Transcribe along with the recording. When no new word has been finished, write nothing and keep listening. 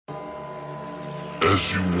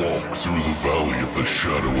As you walk through the valley of the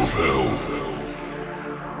shadow of hell,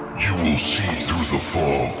 you will see through the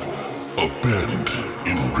fog a bend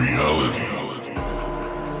in reality.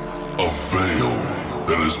 A veil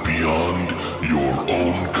that is beyond your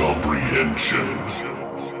own comprehension.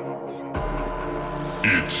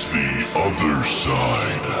 It's the other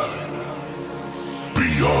side.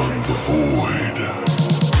 Beyond the void.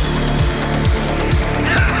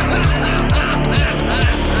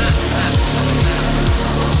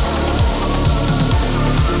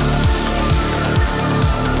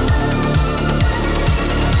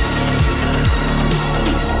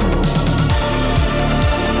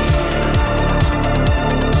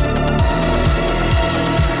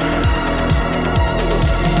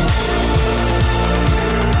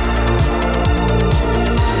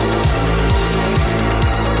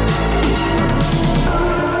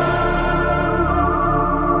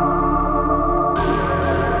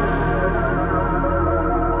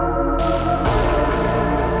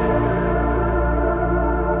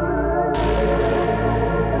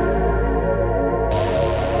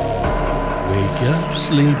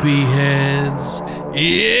 Sleepyheads,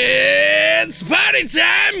 it's party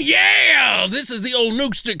time, yeah! This is the old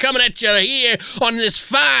Nookster coming at you here on this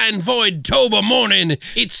fine Voidtober morning.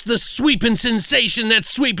 It's the sweeping sensation that's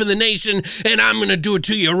sweeping the nation, and I'm gonna do it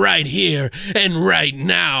to you right here and right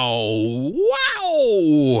now.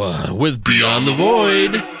 Wow! With Beyond the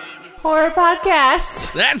Void. Horror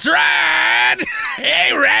podcast. That's right!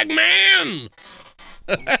 Hey, Ragman!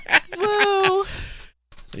 Woo!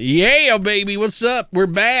 Yeah, baby, what's up? We're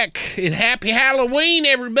back. Happy Halloween,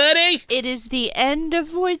 everybody. It is the end of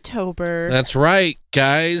Voidtober. That's right,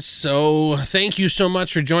 guys. So thank you so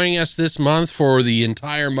much for joining us this month for the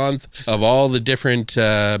entire month of all the different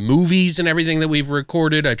movies and everything that we've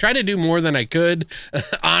recorded. I tried to do more than I could.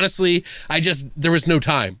 Honestly, there was no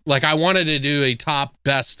time. Like, I wanted to do a top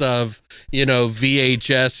best of,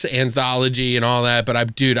 VHS anthology and all that, but I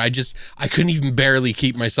couldn't even barely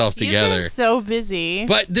keep myself together. You've been so busy.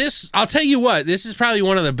 But I'll tell you what, this is probably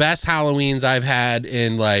one of the best Halloweens I've had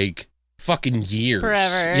in like fucking years.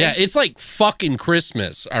 Forever. Yeah, it's like fucking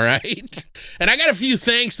Christmas, all right? And I got a few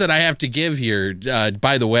thanks that I have to give here,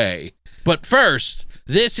 by the way. But first,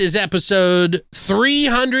 this is episode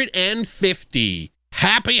 350.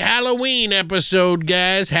 Happy Halloween episode,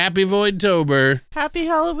 guys. Happy Voidtober. Happy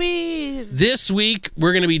Halloween. This week,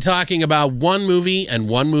 we're going to be talking about one movie and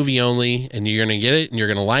one movie only, and you're going to get it, and you're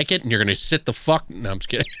going to like it, and you're going to sit the fuck... No, I'm just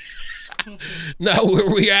kidding. No,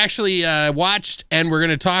 we actually watched, and we're going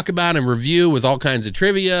to talk about and review with all kinds of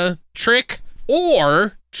trivia. Trick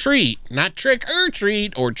or Treat. Not Trick or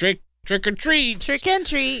Treat or Trick or Treat. Trick and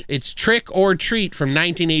Treat. It's Trick or Treat from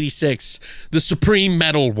 1986. The Supreme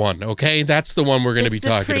Metal one, okay? That's the one we're going to be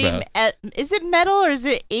talking about. Is it metal or is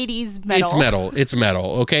it 80s metal? It's metal. It's metal,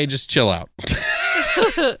 okay? Just chill out.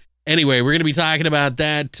 Anyway, we're going to be talking about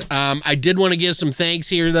that. I did want to give some thanks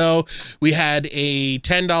here, though. We had a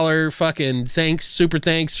 $10 fucking super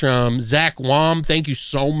thanks from Zach Wom. Thank you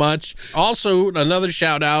so much. Also, another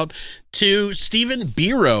shout out to Stephen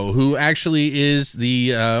Biro, who actually is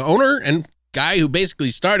the owner and guy who basically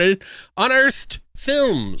started Unearthed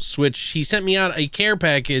Films, which he sent me out a care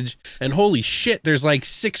package, and holy shit, there's like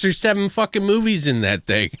 6 or 7 fucking movies in that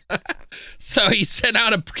thing. So he sent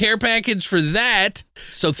out a care package for that.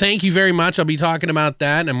 So thank you very much. I'll be talking about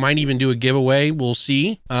that. I might even do a giveaway. We'll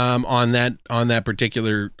see on that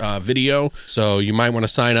particular video. So you might want to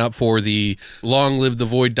sign up for the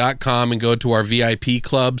longlivethevoid.com and go to our VIP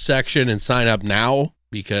club section and sign up now,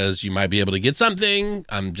 because you might be able to get something.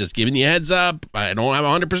 I'm just giving you a heads up. I don't have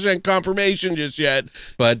 100% confirmation just yet,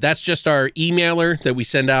 but that's just our emailer that we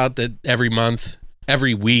send out that every month,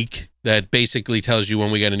 every week, that basically tells you when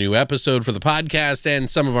we get a new episode for the podcast and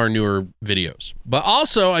some of our newer videos. But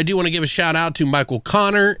also, I do want to give a shout out to Michael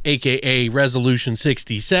Connor, aka Resolution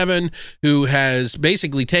 67, who has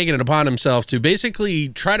basically taken it upon himself to basically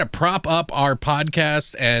try to prop up our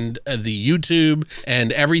podcast and the YouTube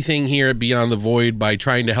and everything here at Beyond the Void by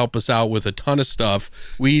trying to help us out with a ton of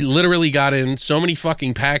stuff. We literally got in so many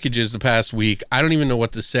fucking packages the past week. I don't even know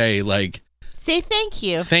what to say. Like, say thank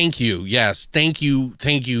you. Thank you. Yes. Thank you.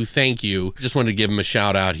 Thank you. Thank you. Just wanted to give him a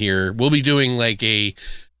shout out here. We'll be doing like a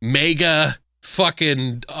mega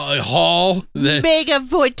fucking haul. Mega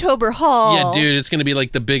Voidtober haul. Yeah, dude, it's going to be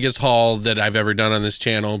like the biggest haul that I've ever done on this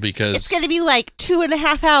channel, because it's going to be like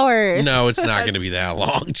 2.5 hours. No, it's not going to be that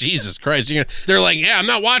long. Jesus Christ. They're like, yeah, I'm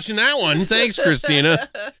not watching that one. Thanks, Christina.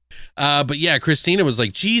 But yeah, Christina was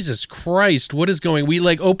like, Jesus Christ, what is going? We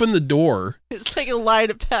like opened the door. It's like a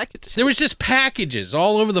line of packages. There was just packages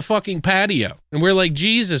all over the fucking patio. And we're like,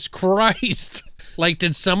 Jesus Christ. Like,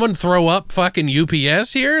 did someone throw up fucking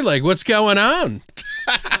UPS here? Like, what's going on?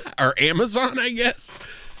 Or Amazon, I guess.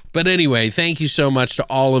 But anyway, thank you so much to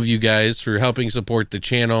all of you guys for helping support the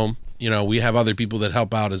channel. You know, we have other people that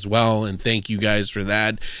help out as well, and thank you guys for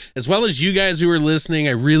that. As well as you guys who are listening,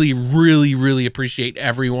 I really, really, really appreciate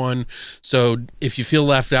everyone. So if you feel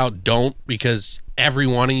left out, don't, because every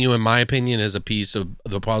one of you, in my opinion, is a piece of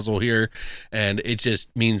the puzzle here, and it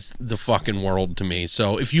just means the fucking world to me.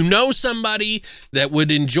 So if you know somebody that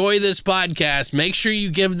would enjoy this podcast, make sure you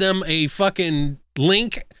give them a fucking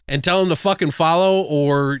link and tell them to fucking follow,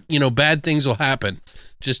 or, you know, bad things will happen.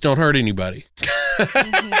 Just don't hurt anybody.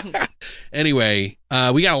 Anyway,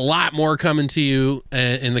 we got a lot more coming to you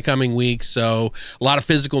in the coming weeks. So a lot of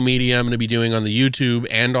physical media I'm going to be doing on the YouTube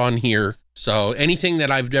and on here. So anything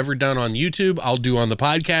that I've ever done on YouTube, I'll do on the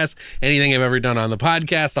podcast. Anything I've ever done on the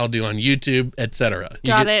podcast, I'll do on YouTube, etc.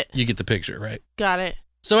 Got it. You get the picture, right? Got it.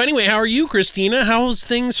 So anyway, how are you, Christina? How's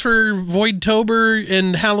things for Voidtober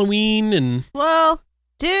and Halloween? And Well,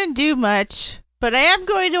 didn't do much, but I am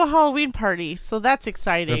going to a Halloween party, so that's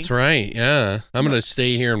exciting. That's right, yeah. I'm going to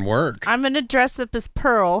stay here and work. I'm going to dress up as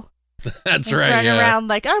Pearl. That's and right, run yeah. around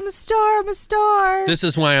like, I'm a star, I'm a star. This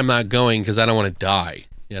is why I'm not going, because I don't want to die,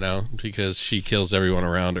 you know, because she kills everyone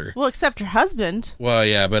around her. Well, except her husband. Well,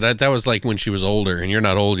 yeah, but that was like when she was older, and you're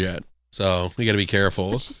not old yet. So we got to be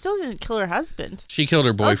careful. But she still didn't kill her husband. She killed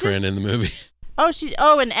her boyfriend in the movie.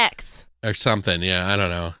 An ex. Or something, yeah, I don't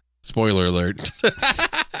know. Spoiler alert.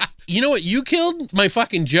 You know what? You killed my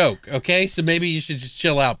fucking joke, okay? So maybe you should just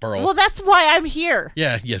chill out, Pearl. Well, that's why I'm here.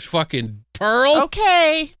 Yeah, you fucking Pearl.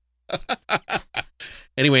 Okay.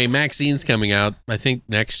 Anyway, Maxine's coming out, I think,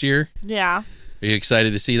 next year. Yeah. Are you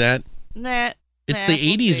excited to see that? Nah. It's the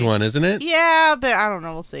 80s one, isn't it? Yeah, but I don't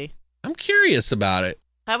know. We'll see. I'm curious about it.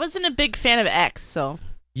 I wasn't a big fan of X, so.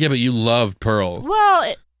 Yeah, but you loved Pearl.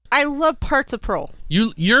 Well, I love parts of Pearl.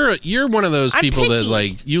 You're one of those people that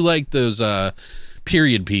picky. you like those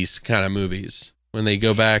period piece kind of movies when they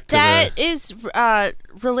go back to That is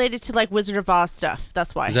related to like Wizard of Oz stuff.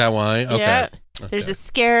 That's why. Is that why? Okay. Yeah. There's a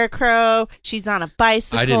scarecrow. She's on a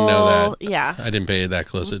bicycle. I didn't know that. Yeah. I didn't pay that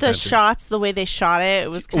close The attention. shots, the way they shot it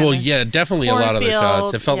was kind Well, yeah, definitely a lot of the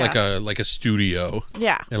shots. It felt yeah. like a studio.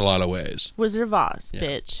 Yeah. In a lot of ways. Wizard of Oz, Yeah.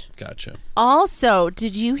 bitch. Gotcha. Also,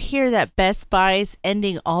 did you hear that Best Buy's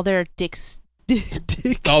ending all their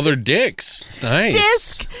All their dicks.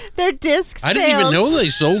 Nice. Their disc sales. I didn't even know they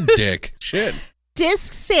sold dick. Shit.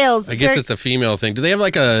 Disc sales. I guess it's a female thing. Do they have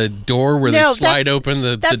like a door where they slide open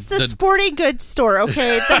the... That's the sporting goods store,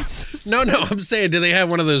 okay? That's No, I'm saying, do they have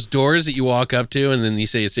one of those doors that you walk up to and then you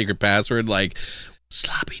say a secret password like,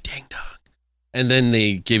 sloppy ding dong? And then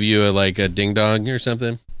they give you a ding dong or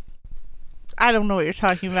something? I don't know what you're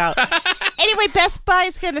talking about. Anyway, Best Buy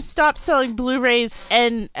is going to stop selling Blu-rays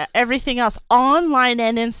and everything else online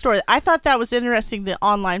and in store. I thought that was interesting, the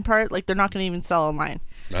online part. Like, they're not going to even sell online.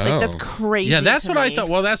 Oh. Like, that's crazy. Yeah, that's what me. I thought.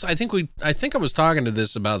 Well, I think I was talking to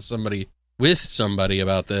this about somebody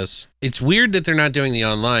about this. It's weird that they're not doing the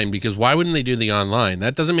online, because why wouldn't they do the online?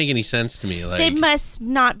 That doesn't make any sense to me. Like, they must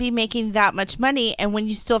not be making that much money, and when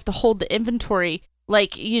you still have to hold the inventory,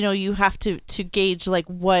 like, you have to gauge like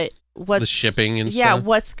what's the shipping and yeah, stuff.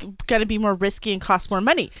 what's going to be more risky and cost more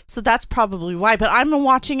money. So that's probably why. But I'm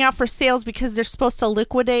watching out for sales because they're supposed to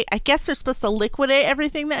liquidate. I guess they're supposed to liquidate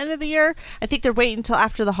everything the end of the year. I think they're waiting until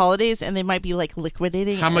after the holidays, and they might be like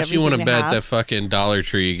liquidating. How much you want to bet have. that fucking Dollar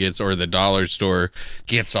Tree gets, or the dollar store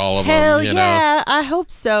gets all of Hell them? You yeah, know? I hope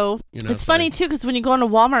so. You know, it's funny too, because when you go into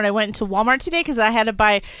Walmart, I went into Walmart today because I had to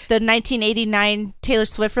buy the 1989 Taylor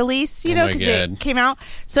Swift release, Oh my because God. it came out.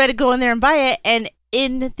 So I had to go in there and buy it. And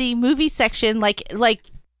in the movie section, like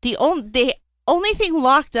the only thing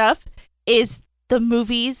locked up is the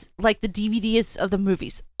movies, like the DVDs of the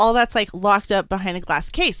movies. All that's like locked up behind a glass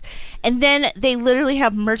case. And then they literally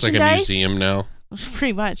have It's merchandise. like a museum now.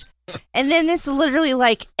 Pretty much. And then it's literally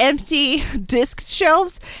like empty disc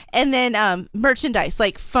shelves, and then merchandise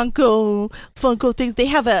like Funko things. They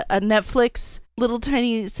have a Netflix little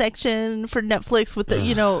tiny section for Netflix with the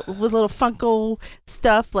with little Funko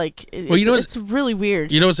stuff. Like, it's really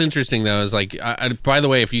weird. You know what's interesting though is like, by the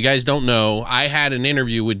way, if you guys don't know, I had an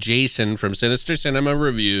interview with Jason from Sinister Cinema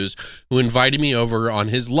Reviews, who invited me over on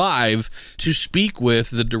his live to speak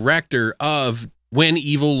with the director of When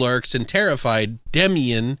Evil Lurks and Terrified,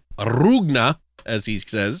 Demian Rugna, as he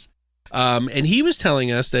says. And he was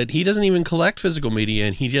telling us that he doesn't even collect physical media,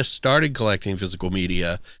 and he just started collecting physical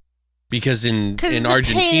media because in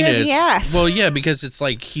Argentina, yes. well, yeah, because it's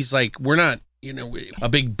like, he's like, we're not a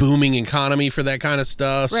big booming economy for that kind of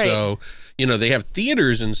stuff. Right. So, they have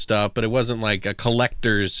theaters and stuff, but it wasn't like a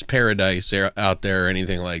collector's paradise out there or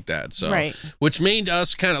anything like that. So, Right. Which made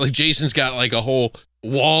us kind of like, Jason's got like a whole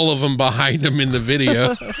wall of them behind him in the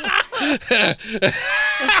video.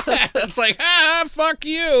 It's like, fuck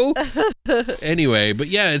you. Anyway, but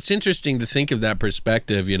yeah, it's interesting to think of that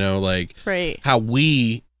perspective, like Right. how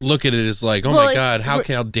we look at it as like, oh my God,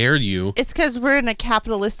 how dare you? It's because we're in a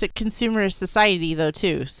capitalistic consumer society, though,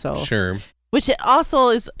 too. So Sure. Which it also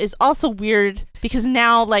is also weird because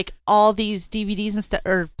now like all these DVDs and stuff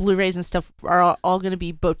or Blu-rays and stuff are all going to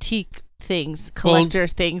be boutique things, collector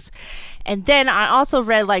things. And then I also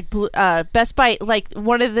read like Best Buy, like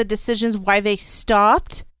one of the decisions why they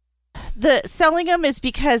stopped selling them is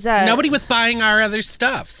because nobody was buying our other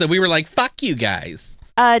stuff. So we were like, fuck you guys.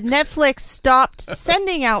 Netflix stopped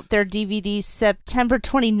sending out their DVDs September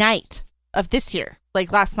 29th of this year,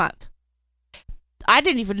 like last month. I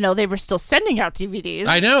didn't even know they were still sending out DVDs.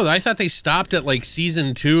 I know. I thought they stopped at like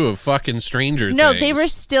season 2 of fucking Stranger Things. No, they were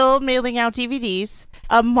still mailing out DVDs.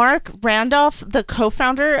 Mark Randolph, the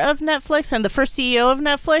co-founder of Netflix and the first CEO of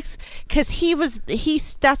Netflix, because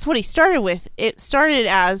that's what he started with. It started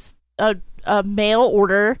as a mail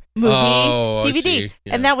order movie DVD.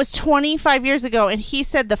 Yeah. And that was 25 years ago. And he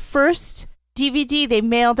said the first DVD they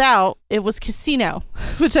mailed out, it was Casino,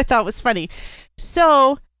 which I thought was funny.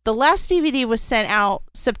 So the last DVD was sent out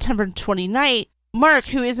September 29th. Mark,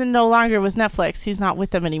 who is no longer with Netflix, he's not with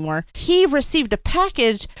them anymore, he received a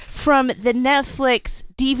package from the Netflix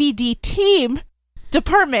DVD team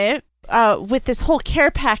department with this whole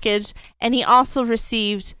care package, and he also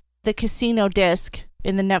received the Casino disc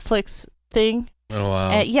in the Netflix thing. Oh,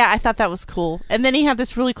 wow. Yeah, I thought that was cool. And then he had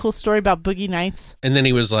this really cool story about Boogie Nights. And then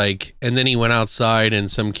he went outside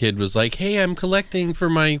and some kid was like, hey, I'm collecting for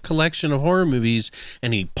my collection of horror movies.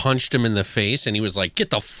 And he punched him in the face and he was like, get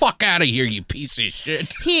the fuck out of here, you piece of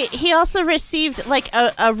shit. He also received like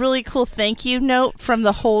a really cool thank you note from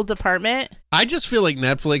the whole department. I just feel like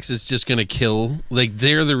Netflix is just going to kill, like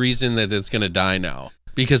they're the reason that it's going to die now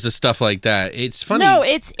because of stuff like that. It's funny. No,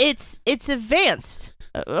 it's advanced.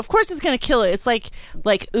 Of course it's going to kill it. It's like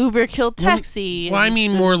Uber killed Taxi. Well, I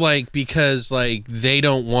mean more like because like they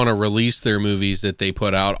don't want to release their movies that they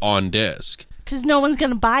put out on disc. Because no one's going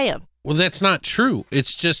to buy them. Well, that's not true.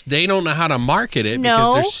 It's just they don't know how to market it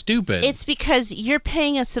because they're stupid. It's because you're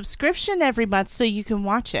paying a subscription every month so you can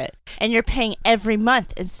watch it. And you're paying every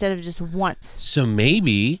month instead of just once. So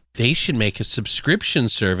maybe they should make a subscription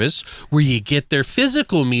service where you get their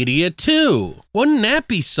physical media too. Wouldn't that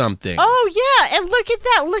be something? Oh, yeah. And look at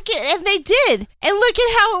that. And they did. And look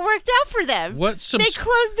at how it worked out for them. What they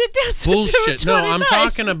closed it down. Bullshit. No, I'm 29th.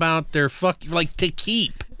 talking about their to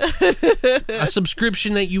keep. A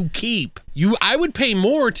subscription that you keep. I would pay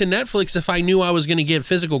more to Netflix if I knew I was going to get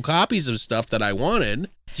physical copies of stuff that I wanted.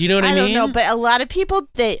 Do you know what I mean? I don't know, but a lot of people,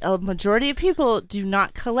 a majority of people do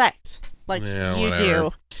not collect like you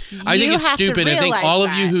do. I think it's stupid. I think all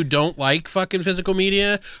of you that. who don't like fucking physical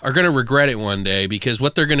media are going to regret it one day because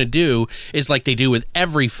what they're going to do is like they do with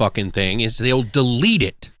every fucking thing is they'll delete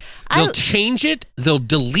it. They'll change it. They'll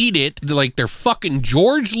delete it. They're like they're fucking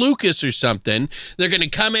George Lucas or something. They're going to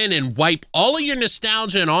come in and wipe all of your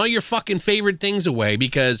nostalgia and all your fucking favorite things away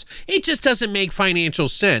because it just doesn't make financial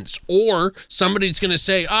sense. Or somebody's going to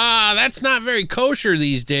say, that's not very kosher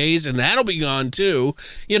these days, and that'll be gone too.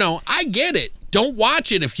 I get it. Don't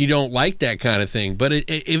watch it if you don't like that kind of thing, but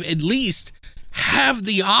at least have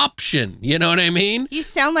the option. You know what I mean? You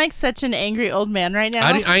sound like such an angry old man right now.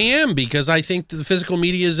 I am because I think the physical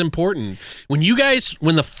media is important. When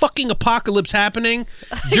the fucking apocalypse happening,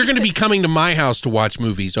 you're going to be coming to my house to watch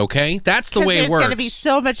movies, okay? That's the way it works. There's going to be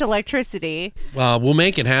so much electricity. Well, we'll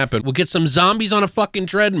make it happen. We'll get some zombies on a fucking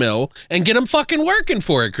treadmill and get them fucking working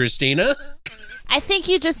for it, Christina. I think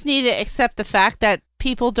you just need to accept the fact that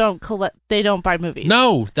people don't collect. They don't buy movies.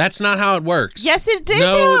 No, that's not how it works. Yes, it is.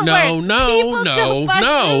 No.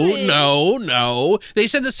 They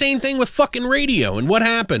said the same thing with fucking radio. And what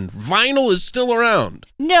happened? Vinyl is still around.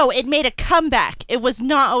 No, it made a comeback. It was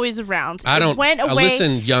not always around. It went away.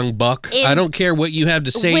 Listen, young buck. I don't care what you have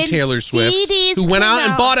to say, Taylor Swift, who went out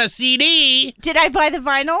and bought a CD. Did I buy the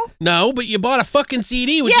vinyl? No, but you bought a fucking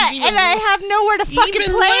CD. Which is and I have nowhere to fucking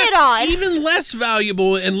play it on. Even less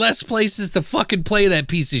valuable and less places to fucking play that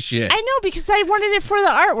piece of shit. I know, because I wanted it for the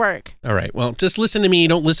artwork. All right, well, just listen to me.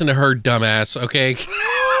 Don't listen to her, dumbass, okay?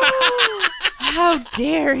 How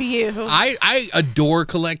dare you? I adore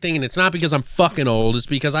collecting, and it's not because I'm fucking old. It's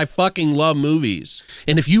because I fucking love movies.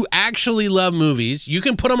 And if you actually love movies, you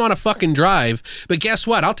can put them on a fucking drive. But guess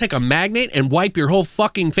what? I'll take a magnet and wipe your whole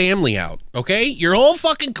fucking family out. Okay? Your whole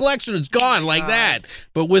fucking collection is gone like that.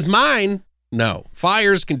 But with mine, no.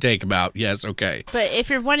 Fires can take them out. Yes, okay. But if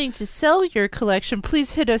you're wanting to sell your collection,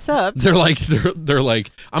 please hit us up. They're like,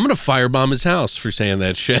 I'm gonna firebomb his house for saying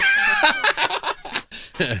that shit.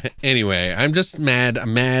 Anyway, I'm just mad.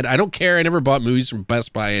 I'm mad. I don't care. I never bought movies from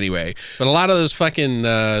Best Buy anyway. But a lot of those fucking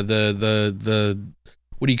the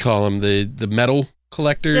what do you call them? The metal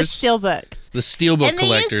collectors, the steelbooks. The steelbook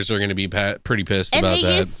collectors are going to be pretty pissed about that. And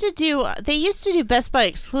they used to do Best Buy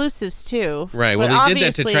exclusives too. Right. Well, they did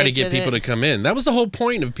that to try to get people to come in. That was the whole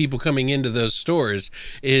point of people coming into those stores,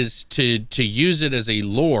 is to use it as a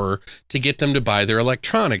lure to get them to buy their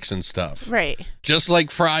electronics and stuff. Right. Just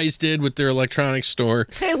like Fry's did with their electronics store.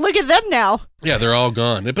 Hey, look at them now. Yeah, they're all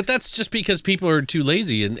gone. But that's just because people are too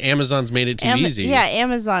lazy, and Amazon's made it too easy. Yeah,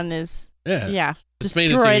 Amazon is. Yeah.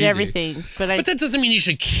 Destroyed everything, but that doesn't mean you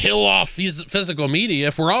should kill off physical media.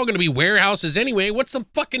 If we're all going to be warehouses anyway, what's the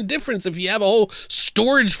fucking difference if you have a whole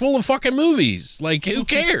storage full of fucking movies? Like, who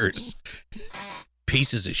cares?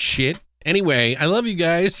 Pieces of shit. Anyway, I love you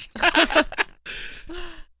guys.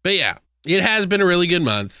 But yeah, it has been a really good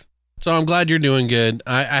month, so I'm glad you're doing good.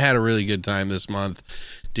 I had a really good time this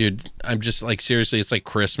month. Dude, I'm just like, seriously, it's like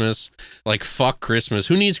Christmas. Like, fuck Christmas.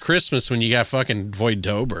 Who needs Christmas when you got fucking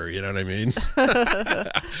VOIDTOBER? You know what I mean?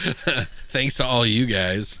 Thanks to all you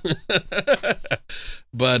guys.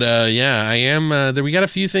 But yeah, I am. We got a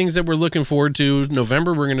few things that we're looking forward to.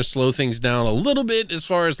 November, we're going to slow things down a little bit as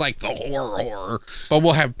far as like the horror. But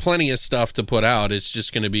we'll have plenty of stuff to put out. It's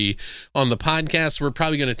just going to be on the podcast. We're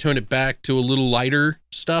probably going to turn it back to a little lighter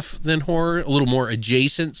stuff than horror, a little more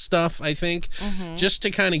adjacent stuff, I think, just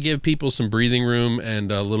to kind of give people some breathing room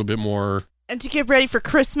and a little bit more. And to get ready for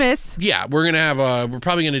Christmas. Yeah, we're going to have we're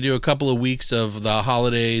probably going to do a couple of weeks of the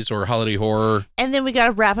holidays or holiday horror. And then we got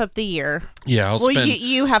to wrap up the year. Yeah,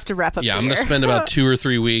 you have to wrap up the year. Yeah, I'm going to spend about 2 or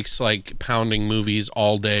 3 weeks like pounding movies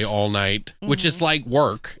all day, all night, which is like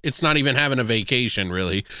work. It's not even having a vacation,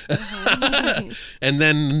 really. And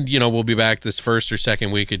then, we'll be back this first or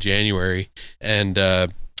second week of January. And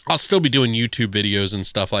I'll still be doing YouTube videos and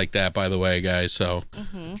stuff like that, by the way, guys. So,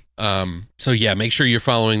 so yeah, make sure you're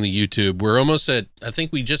following the YouTube. We're almost at, I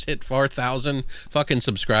think we just hit 4,000 fucking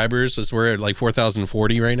subscribers. So we're at like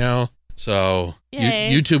 4,040 right now. So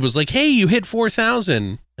YouTube was like, hey, you hit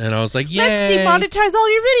 4,000. And I was like, yeah. Let's demonetize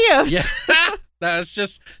all your videos. Yeah. That's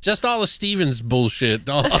just all of Steven's bullshit.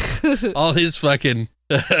 All his fucking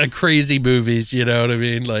crazy movies, you know what I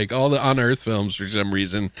mean? Like all the unearthed films for some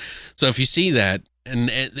reason. So if you see that,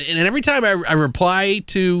 and every time I reply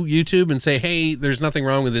to YouTube and say, hey, there's nothing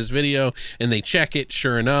wrong with this video, and they check it,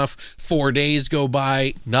 sure enough, 4 days go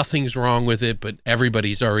by, nothing's wrong with it, but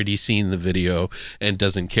everybody's already seen the video and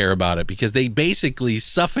doesn't care about it because they basically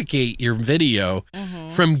suffocate your video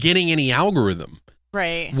from getting any algorithm.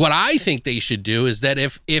 Right. What I think they should do is that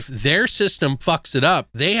if their system fucks it up,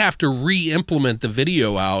 they have to re-implement the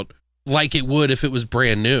video out like it would if it was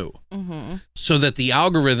brand new, so that the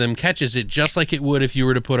algorithm catches it just like it would if you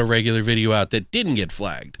were to put a regular video out that didn't get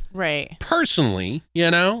flagged. Right. Personally,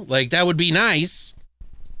 like that would be nice.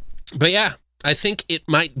 But yeah, I think it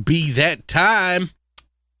might be that time.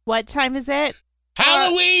 What time is it?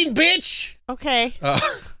 Halloween, bitch! Okay.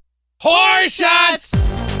 Horror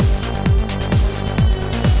shots!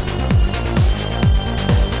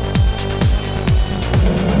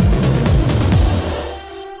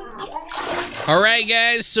 All right,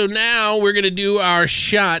 guys, so now we're going to do our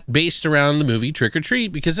shot based around the movie Trick or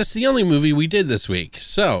Treat because that's the only movie we did this week.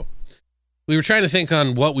 So we were trying to think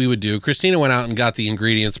on what we would do. Christina went out and got the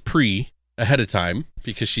ingredients ahead of time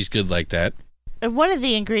because she's good like that. And one of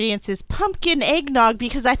the ingredients is pumpkin eggnog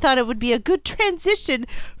because I thought it would be a good transition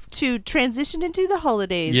into the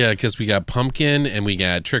holidays. Yeah, because we got pumpkin and we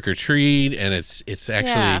got Trick or Treat, and it's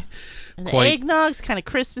actually and the eggnog's kind of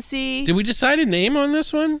Christmassy. Did we decide a name on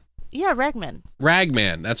this one? Yeah, Ragman.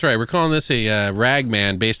 Ragman, that's right. We're calling this a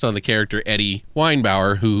Ragman based on the character Eddie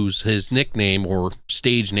Weinbauer, whose his nickname or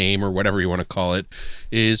stage name or whatever you want to call it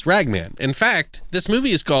is Ragman. In fact, this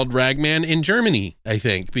movie is called Ragman in Germany, I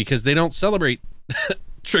think, because they don't celebrate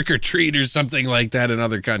Trick or Treat or something like that in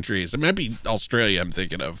other countries. It might be Australia I'm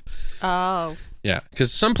thinking of. Oh. Yeah,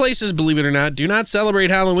 because some places, believe it or not, do not celebrate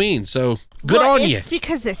Halloween. So good on you. It's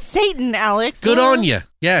because of Satan, Alex. Good on you.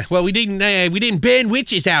 Yeah. Well, we didn't burn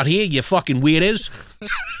witches out here, you fucking weirdos.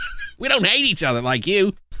 We don't hate each other like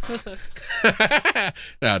you.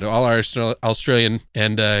 No, to all our Australian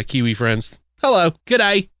and Kiwi friends, hello, good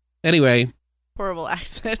day. Anyway, horrible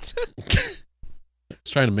accent.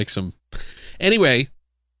 Trying to mix them. Anyway,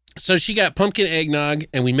 so she got pumpkin eggnog,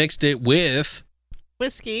 and we mixed it with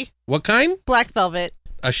Whiskey. what kind? Black velvet.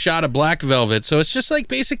 A shot of black velvet. So it's just like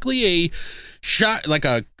basically a shot, like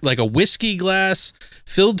a whiskey glass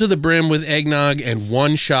filled to the brim with eggnog and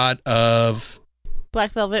one shot of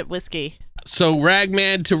Black velvet whiskey. So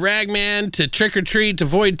Ragman to Trick or Treat to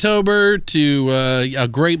Voidtober to a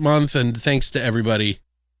great month, and thanks to everybody.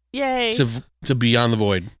 Yay. To be on the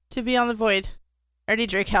void. To be on the void. I already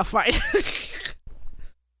drank half mine.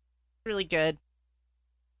 Really good.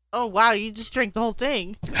 Oh, wow. You just drank the whole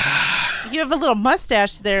thing. You have a little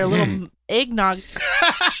mustache there, a little eggnog.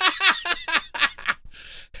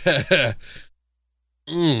 That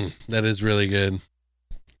is really good.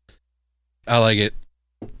 I like it.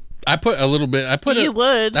 I put a little bit. I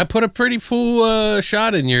put a pretty full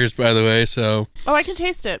shot in yours, by the way. So. Oh, I can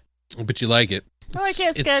taste it. But you like it. I like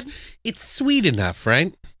it. It's good. It's sweet enough,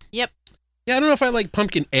 right? Yep. Yeah, I don't know if I like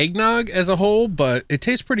pumpkin eggnog as a whole, but it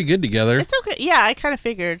tastes pretty good together. It's okay. Yeah, I kind of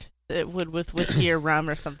figured it would with whiskey or rum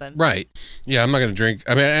or something. Right. Yeah, I'm not going to drink.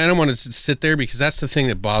 I mean, I don't want to sit there because that's the thing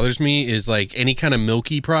that bothers me is like any kind of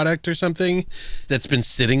milky product or something that's been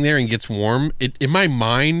sitting there and gets warm. In my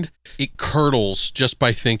mind, it curdles just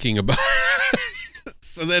by thinking about it.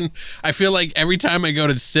 So then I feel like every time I go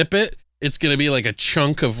to sip it, it's going to be like a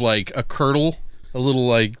chunk of like a curdle. A little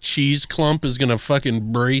like cheese clump is going to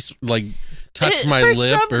fucking touch my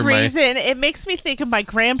lip. For some reason, it makes me think of my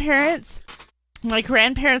grandparents. My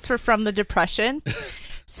grandparents were from the Depression,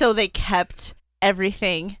 so they kept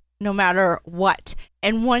everything no matter what.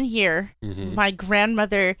 And one year, my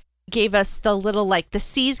grandmother gave us the little, like, the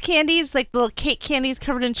See's candies, like the little cake candies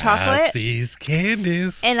covered in chocolate. See's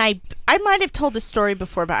candies. And I might have told this story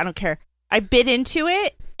before, but I don't care. I bit into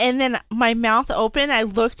it, and then my mouth opened, I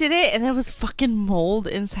looked at it, and there was fucking mold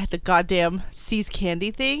inside the goddamn See's candy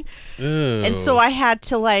thing. Ew. And so I had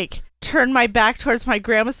to, like, turn my back towards my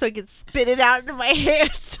grandma so I could spit it out into my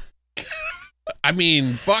hands. I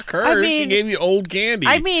mean, fuck her. She gave you old candy.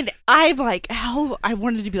 I mean, I'm like, I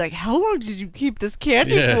wanted to be like, how long did you keep this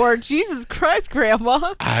candy for? Jesus Christ,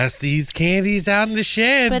 Grandma. I see these candies out in the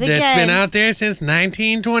shed But that's again, been out there since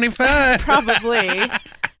 1925. Probably.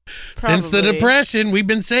 Since the Depression. We've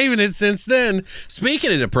been saving it since then.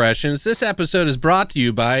 Speaking of depressions, this episode is brought to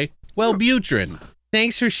you by Wellbutrin.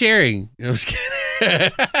 Thanks for sharing. I'm just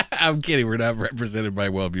kidding. I'm kidding. We're not represented by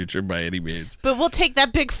Wellbutrin by any means. But we'll take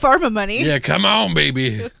that big pharma money. Yeah, come on,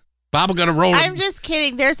 baby. Bob's gonna roll. I'm just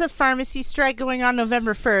kidding. There's a pharmacy strike going on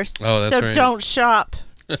November 1st. Oh, that's so right. Don't shop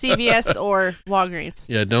CVS or Walgreens.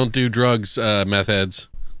 Yeah, don't do drugs, meth heads,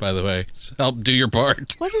 by the way. Help do your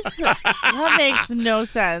part. What is that? That makes no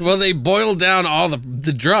sense. Well, they boil down all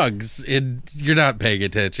the drugs, and you're not paying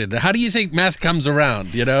attention. How do you think meth comes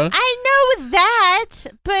around, you know? I know that,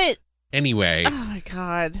 but... Anyway. Oh, my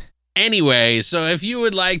God. Anyway, so if you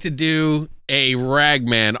would like to do a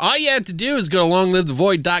Ragman, all you have to do is go to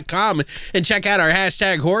longlivethevoid.com and check out our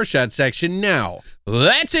hashtag horror shot section now.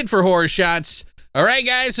 That's it for horror shots. All right,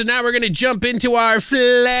 guys, so now we're going to jump into our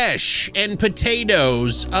flesh and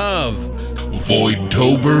potatoes of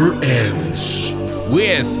Voidtober ends.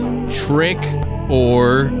 with Trick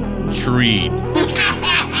or Treat.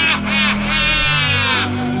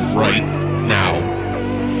 Right now.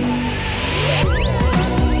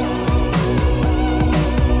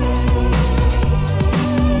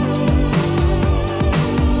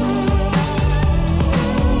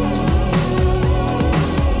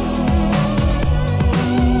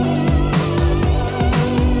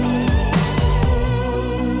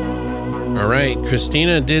 All right,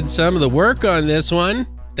 Christina did some of the work on this one.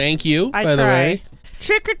 Thank you, by the way.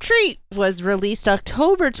 Trick or Treat was released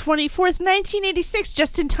October 24th, 1986,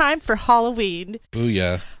 just in time for Halloween.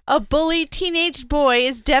 Booyah. A bullied teenage boy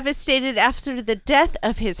is devastated after the death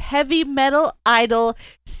of his heavy metal idol,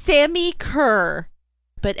 Sammy Kerr.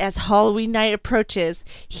 But as Halloween night approaches,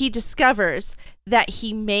 he discovers that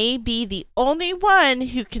he may be the only one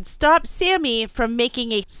who can stop Sammy from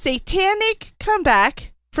making a satanic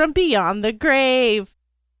comeback from beyond the grave.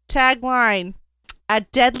 Tagline: a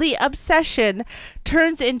deadly obsession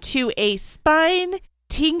turns into a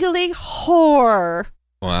spine-tingling horror.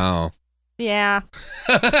 Wow. Yeah.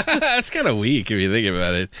 That's kind of weak if you think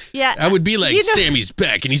about it. Yeah. I would be like, You know, Sammy's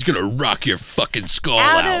back and he's going to rock your fucking skull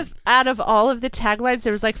out. out of all of the taglines,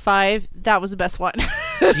 there was like 5. That was the best one.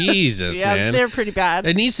 Jesus, yeah, man. they're pretty bad.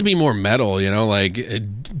 It needs to be more metal, you know, like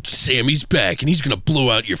Sammy's back and he's going to blow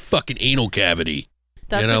out your fucking anal cavity.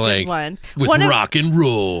 That's you know, a good like, one. With rock and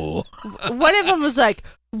roll. One of them was like,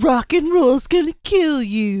 rock and roll's gonna kill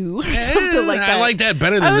you or something like that. I like that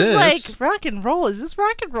better than this. I was like, rock and roll? Is this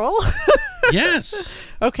rock and roll? Yes.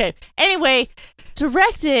 Okay. Anyway,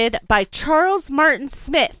 directed by Charles Martin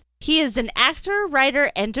Smith. He is an actor,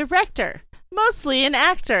 writer, and director. Mostly an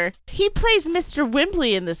actor. He plays Mr.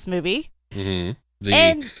 Wembley in this movie. Mm-hmm.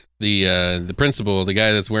 The principal, the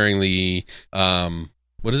guy that's wearing the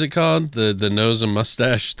what is it called? The nose and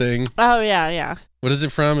mustache thing. Oh yeah. What is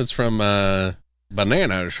it from? It's from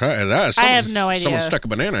Bananas. I have no idea. Someone stuck a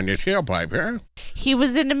banana in your tailpipe, huh? He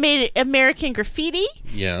was in American Graffiti.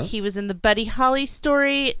 Yeah. He was in the Buddy Holly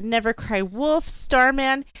story, Never Cry Wolf,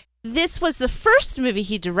 Starman. This was the first movie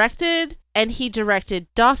he directed, and he directed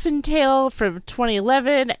Dolphin Tale from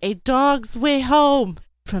 2011, A Dog's Way Home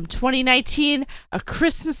from 2019, A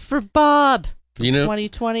Christmas for Bob from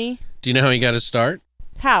 2020. Do you know how he got his start?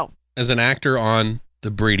 How? As an actor on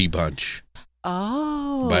The Brady Bunch.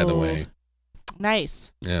 Oh. By the way.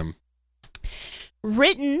 Nice. Yeah.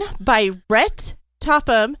 Written by Rhett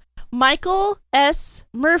Topham, Michael S.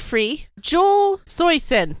 Murphy, Joel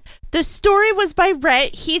Soyson. The story was by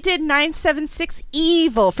Rhett. He did 976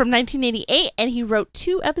 Evil from 1988, and he wrote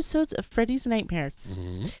 2 episodes of Freddy's Nightmares.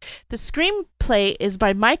 Mm-hmm. The screenplay is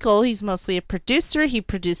by Michael. He's mostly a producer. He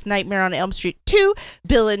produced Nightmare on Elm Street 2,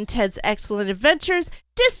 Bill and Ted's Excellent Adventures,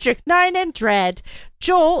 District 9, and Dread.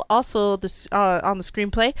 Joel, also on the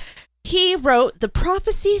screenplay, he wrote The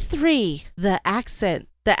Prophecy 3, The Ascent.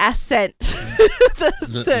 The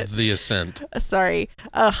Ascent. Sorry.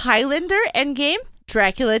 Highlander, Endgame,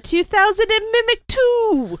 Dracula 2000, and Mimic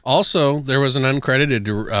 2. Also, there was an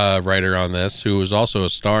uncredited writer on this who was also a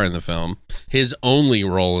star in the film. His only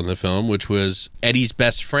role in the film, which was Eddie's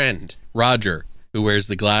best friend, Roger, who wears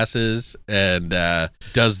the glasses and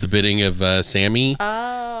does the bidding of Sammy.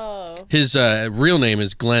 Oh. His real name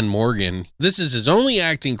is Glenn Morgan. This is his only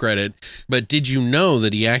acting credit, but did you know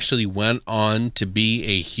that he actually went on to be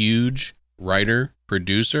a huge writer,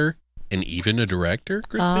 producer, and even a director,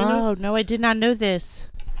 Christina? Oh, no, I did not know this.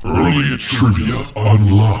 Early trivia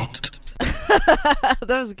unlocked. That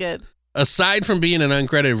was good. Aside from being an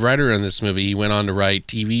uncredited writer in this movie, he went on to write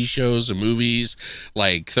TV shows and movies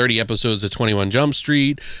like 30 episodes of 21 Jump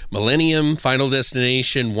Street, Millennium, Final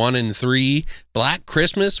Destination 1 and 3, Black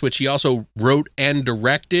Christmas, which he also wrote and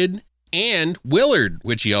directed, and Willard,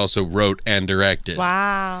 which he also wrote and directed.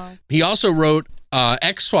 Wow. He also wrote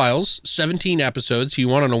X-Files, 17 episodes. He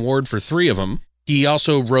won an award for 3 of them. He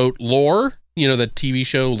also wrote Lore, the TV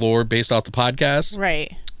show Lore based off the podcast.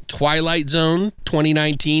 Right. Twilight Zone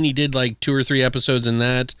 2019. He did like 2 or 3 episodes in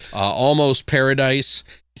that. Almost Paradise.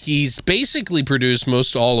 He's basically produced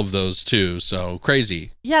most all of those too. So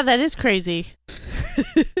crazy. Yeah, that is crazy.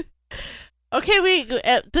 Okay,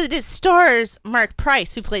 but it stars Mark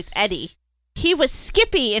Price, who plays Eddie. He was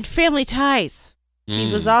Skippy in Family Ties.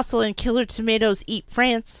 He was also in Killer Tomatoes Eat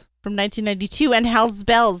France from 1992 and Hell's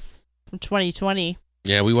Bells from 2020.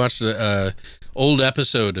 Yeah, we watched an old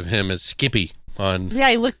episode of him as Skippy. Yeah,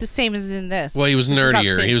 he looked the same as in this. Well, he was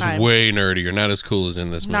nerdier. He was way nerdier. Not as cool as in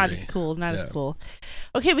this movie. Not as cool.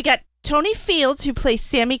 Okay, we got Tony Fields, who plays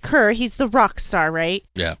Sammy Kerr. He's the rock star, right?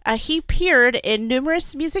 Yeah. He appeared in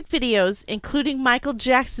numerous music videos, including Michael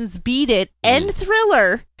Jackson's Beat It and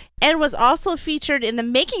Thriller, and was also featured in the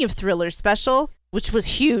Making of Thriller special, which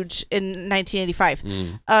was huge in 1985.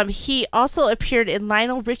 He also appeared in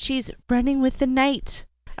Lionel Richie's Running with the Night.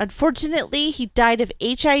 Unfortunately, he died of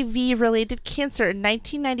HIV-related cancer in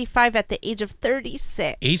 1995 at the age of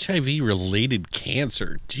 36. HIV-related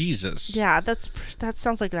cancer? Jesus. Yeah, that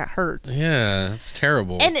sounds like that hurts. Yeah, it's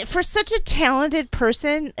terrible. And for such a talented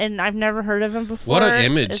person, and I've never heard of him before. What an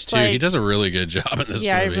image, too. He does a really good job in this movie.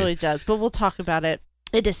 Yeah, he really does. But we'll talk about it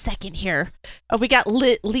in a second here. We got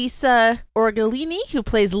Lisa Orgolini, who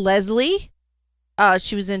plays Leslie.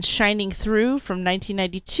 She was in Shining Through from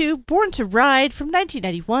 1992, Born to Ride from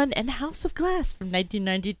 1991, and House of Glass from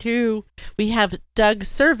 1992. We have Doug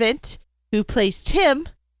Servant, who plays Tim.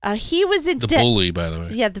 He was in... The bully, by the way.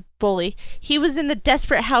 Yeah, the bully. He was in the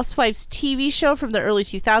Desperate Housewives TV show from the early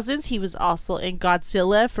 2000s. He was also in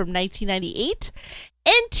Godzilla from 1998.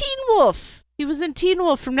 And Teen Wolf. He was in Teen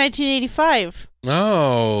Wolf from 1985.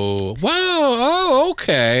 Oh, wow. Oh,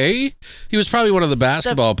 okay. He was probably one of the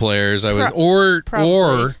basketball players.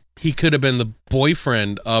 Or he could have been the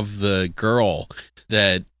boyfriend of the girl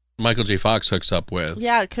that Michael J. Fox hooks up with.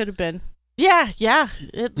 Yeah, it could have been. Yeah.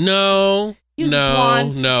 No, he was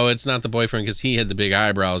blonde. No, it's not the boyfriend because he had the big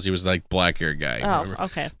eyebrows. He was like black hair guy. Oh,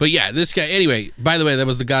 okay. But yeah, this guy. Anyway, by the way, that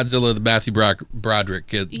was the Godzilla, the Matthew Broderick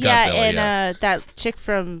Godzilla. Yeah, and that chick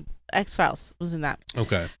from X-Files was in that.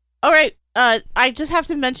 Okay. All right. I just have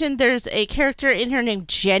to mention there's a character in here named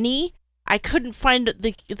Jenny. I couldn't find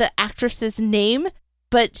the actress's name,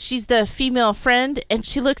 but she's the female friend, and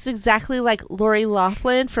she looks exactly like Lori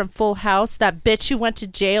Loughlin from Full House, that bitch who went to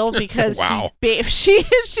jail because Wow. she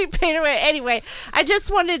paid away. Anyway, I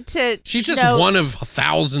just wanted to. She's just one of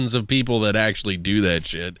thousands of people that actually do that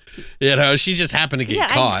shit. You know, she just happened to get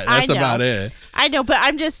caught. That's about it. I know, but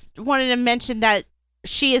I'm just wanted to mention that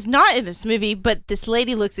she is not in this movie, but this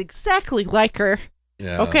lady looks exactly like her.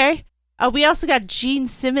 Yeah. Okay. We also got Gene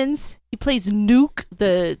Simmons. He plays Nuke,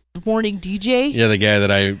 the morning DJ. Yeah, the guy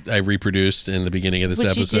that I reproduced in the beginning of this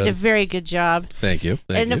episode. Which you did a very good job. Thank you.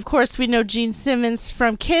 Of course, we know Gene Simmons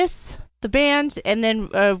from Kiss, the band. And then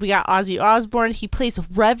we got Ozzy Osbourne. He plays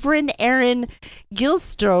Reverend Aaron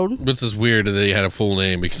Gilstone. Which is weird that they had a full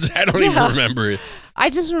name because I don't even remember it.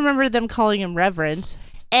 I just remember them calling him Reverend.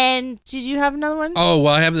 And did you have another one? Oh,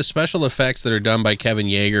 well, I have the special effects that are done by Kevin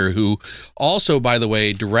Yeager, who also, by the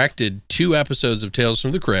way, directed 2 episodes of Tales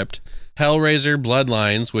from the Crypt, Hellraiser,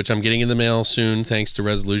 Bloodlines, which I'm getting in the mail soon, thanks to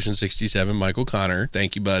Resolution 67, Michael Connor.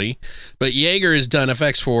 Thank you, buddy. But Yeager has done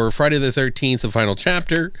effects for Friday the 13th, the final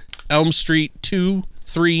chapter, Elm Street 2,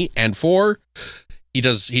 3, and 4. He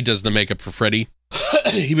does the makeup for Freddy.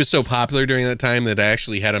 He was so popular during that time that I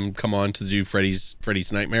actually had him come on to do Freddy's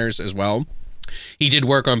Nightmares as well. He did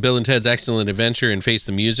work on Bill and Ted's Excellent Adventure and Face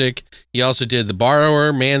the Music. He also did The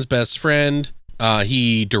Borrower, Man's Best Friend.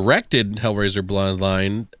 He directed Hellraiser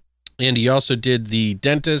Bloodline, and he also did The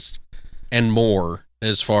Dentist and more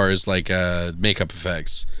as far as like makeup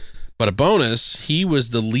effects. But a bonus, he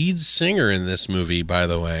was the lead singer in this movie, by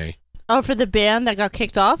the way. Oh, for the band that got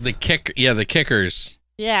kicked off? The Kickers.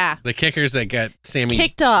 Yeah. The Kickers that got Sammy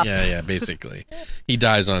kicked off. Yeah, basically. He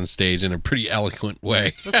dies on stage in a pretty eloquent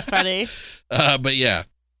way. That's funny. But yeah.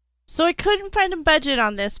 So I couldn't find a budget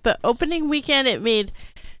on this, but opening weekend it made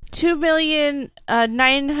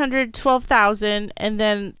 $2,912,000, and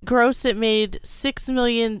then gross it made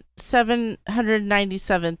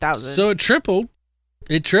 $6,797,000. So it tripled.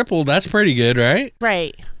 That's pretty good, right?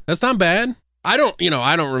 Right. That's not bad. I don't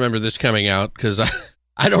remember this coming out because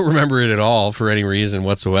I don't remember it at all for any reason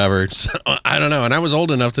whatsoever. So I don't know. And I was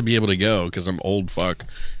old enough to be able to go because I'm old fuck.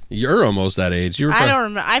 You're almost that age. I don't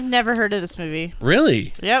remember. I've never heard of this movie.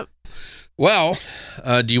 Really? Yep. Well,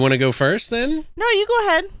 do you want to go first then? No, you go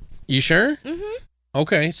ahead. You sure? Mm-hmm.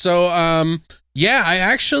 Okay. So, yeah, I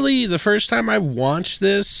actually, the first time I watched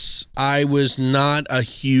this, I was not a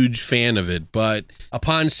huge fan of it. But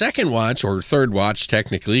upon second watch, or third watch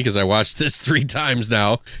technically, because I watched this 3 times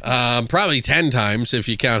now, probably 10 times if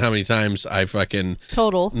you count how many times I fucking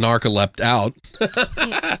total narcolepted out.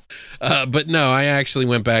 But no, I actually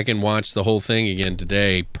went back and watched the whole thing again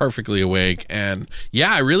today, perfectly awake. And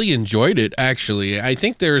yeah, I really enjoyed it, actually. I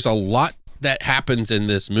think there's a lot that happens in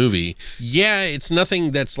this movie. Yeah, it's nothing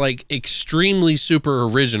that's like extremely super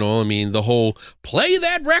original. I mean, the whole play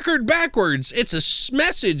that record backwards, it's a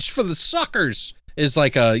message for the suckers is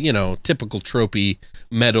like a, typical tropey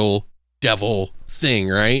metal devil thing,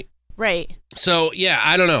 right? Right. So, yeah,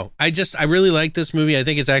 I don't know. I really like this movie. I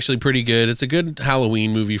think it's actually pretty good. It's a good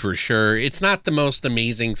Halloween movie for sure. It's not the most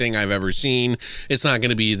amazing thing I've ever seen. It's not going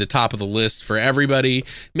to be the top of the list for everybody.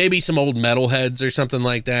 Maybe some old metalheads or something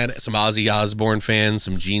like that. Some Ozzy Osbourne fans,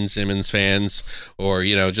 some Gene Simmons fans, or,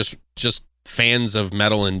 just fans of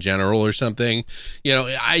metal in general or something.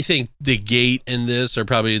 I think The Gate and this are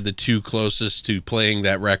probably the 2 closest to playing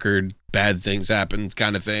that record, bad things happen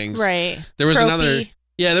kind of things. Right. There was Trophy.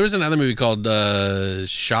 there was another movie called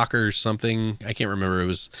Shocker something. I can't remember.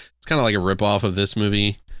 It's kind of like a ripoff of this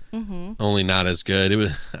movie, only not as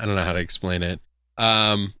good. I don't know how to explain it.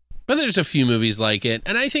 But there's a few movies like it,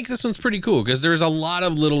 and I think this one's pretty cool because there's a lot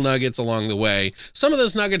of little nuggets along the way. Some of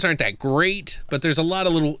those nuggets aren't that great, but there's a lot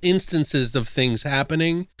of little instances of things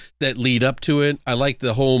happening that lead up to it. I like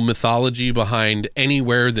the whole mythology behind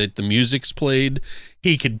anywhere that the music's played.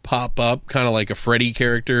 He could pop up kind of like a Freddy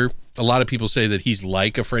character. A lot of people say that he's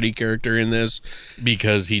like a Freddy character in this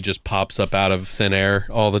because he just pops up out of thin air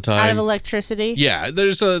all the time. Out of electricity? Yeah,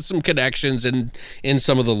 there's some connections in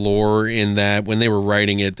some of the lore in that when they were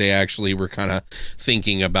writing it, they actually were kind of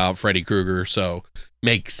thinking about Freddy Krueger, so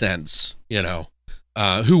makes sense,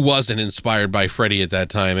 who wasn't inspired by Freddy at that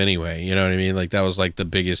time anyway, you know what I mean? Like that was like the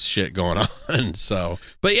biggest shit going on. So,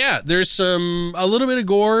 but yeah, there's a little bit of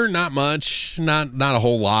gore, not much, not a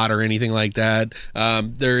whole lot or anything like that.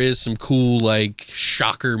 There is some cool like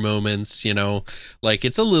shocker moments, like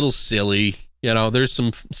it's a little silly. There's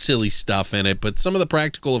some silly stuff in it, but some of the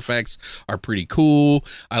practical effects are pretty cool.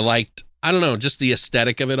 I don't know, just the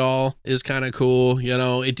aesthetic of it all is kind of cool.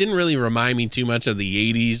 It didn't really remind me too much of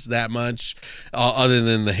the 80s that much, other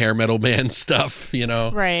than the hair metal band stuff,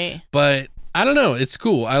 Right. But I don't know. It's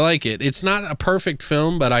cool. I like it. It's not a perfect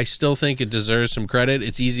film, but I still think it deserves some credit.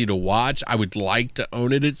 It's easy to watch. I would like to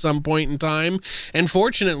own it at some point in time. And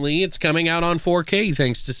fortunately, it's coming out on 4K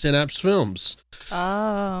thanks to Synapse Films.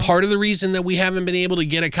 Oh. Part of the reason that we haven't been able to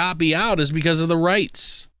get a copy out is because of the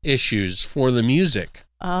rights issues for the music.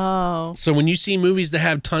 Oh. So when you see movies that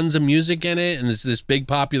have tons of music in it and it's this big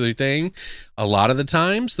popular thing, a lot of the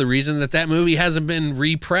times the reason that movie hasn't been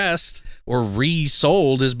repressed or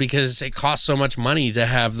resold is because it costs so much money to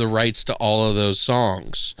have the rights to all of those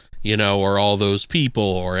songs, you know, or all those people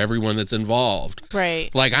or everyone that's involved.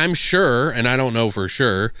 Right. Like, I'm sure, and I don't know for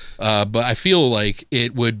sure, but I feel like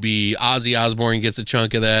it would be Ozzy Osbourne gets a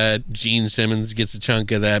chunk of that, Gene Simmons gets a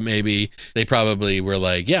chunk of that, maybe. They probably were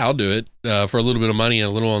like, yeah, I'll do it for a little bit of money and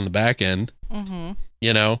a little on the back end,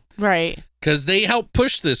 you know? Right. Because they helped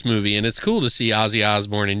push this movie, and it's cool to see Ozzy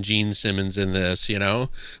Osbourne and Gene Simmons in this, you know?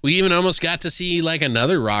 We even almost got to see, like,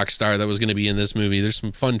 another rock star that was going to be in this movie. There's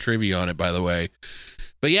some fun trivia on it, by the way.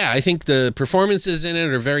 But yeah, I think the performances in it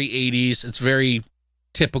are very 80s. It's very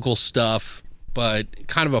typical stuff, but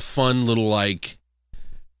kind of a fun little, like,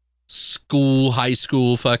 high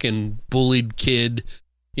school fucking bullied kid.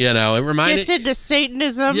 You know, it reminded... Gets into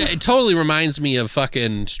Satanism. Yeah, it totally reminds me of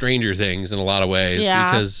fucking Stranger Things in a lot of ways. Yeah.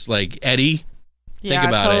 Because, like, Eddie... Think Yeah,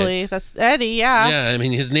 about totally. it. That's Eddie, yeah. Yeah, I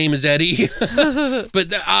mean, his name is Eddie.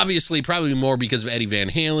 But obviously, probably more because of Eddie Van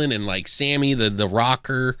Halen and, like, Sammy, the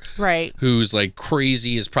rocker. Right. Who's, like,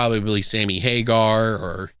 crazy is probably Sammy Hagar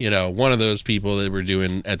or, you know, one of those people that were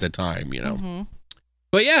doing at the time, you know. Mm-hmm.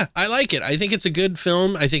 But yeah, I like it. I think it's a good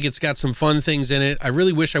film. I think it's got some fun things in it. I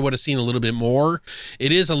really wish I would have seen a little bit more.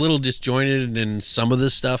 It is a little disjointed in some of the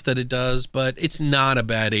stuff that it does, but it's not a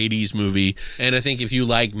bad 80s movie. And I think if you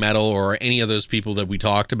like metal or any of those people that we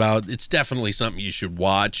talked about, it's definitely something you should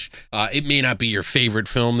watch. It may not be your favorite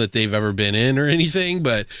film that they've ever been in or anything,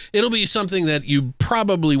 but it'll be something that you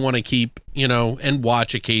probably want to keep, you know, and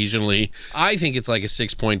watch occasionally. I think it's like a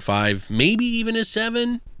 6.5, maybe even a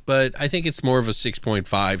 7. But I think it's more of a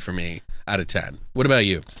 6.5 for me out of 10. What about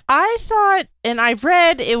you? I thought, and I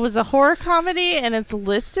read it was a horror comedy, and it's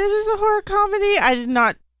listed as a horror comedy. I did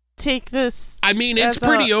not take this. I mean, it's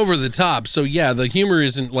pretty over the top. So, yeah, the humor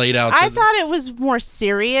isn't laid out. I thought it was more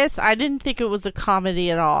serious. I didn't think it was a comedy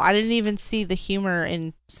at all. I didn't even see the humor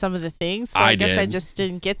in some of the things. So I guess I just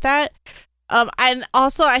didn't get that. And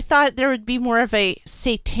also, I thought there would be more of a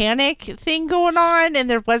satanic thing going on, and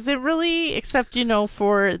there wasn't really, except, you know,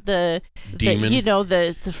 for the demon. You know,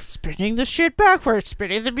 the spinning the shit backwards,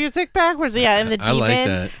 spinning the music backwards. Yeah, and the demon. I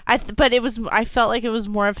like that. But it was. I felt like it was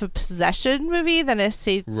more of a possession movie than a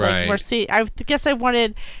right. I guess I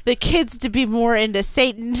wanted the kids to be more into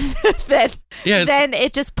Satan than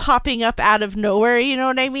it just popping up out of nowhere. You know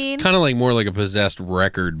what I mean? Kind of like more like a possessed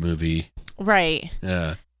record movie. Right.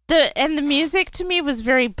 Yeah. The music to me was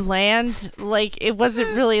very bland. Like, it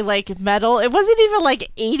wasn't really like metal. It wasn't even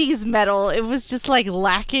like 80s metal. It was just like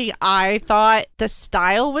lacking. I thought the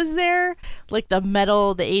style was there, like the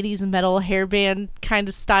 80s metal hairband kind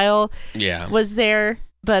of style. Yeah, was there.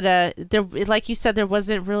 But there, like you said, there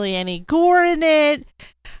wasn't really any gore in it.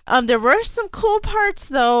 There were some cool parts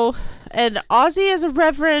though, and Ozzy as a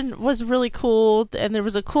reverend was really cool, and there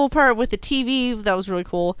was a cool part with the TV that was really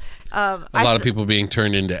cool. A lot of people being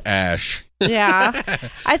turned into ash. Yeah,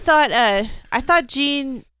 I thought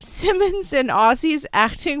Gene Simmons and Ozzy's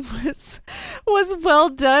acting was well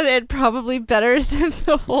done and probably better than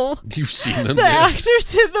the whole. You've seen them. The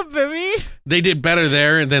actors in the movie. They did better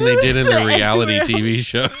there than they did in the reality TV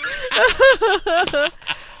show.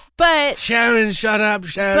 But Sharon, shut up,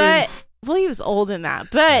 Sharon. But well, he was old in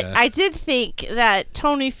that. But yeah. I did think that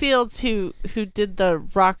Tony Fields, who did the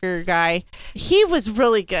rocker guy, he was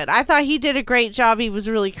really good. I thought he did a great job. He was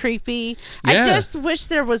really creepy. Yeah. I just wish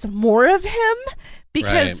there was more of him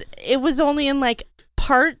because it was only in like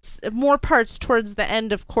more parts towards the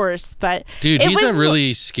end, of course. But dude, he's a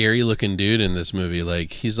really scary looking dude in this movie.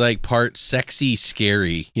 Like, he's like part sexy,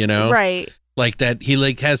 scary, you know? Right. Like that, he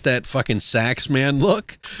like has that fucking sax man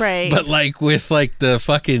look, right? But like with like the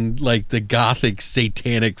fucking like the gothic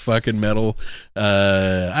satanic fucking metal.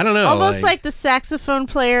 I don't know, almost like the saxophone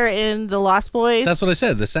player in the Lost Boys. That's what I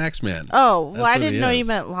said, the sax man. Oh, well, I didn't know you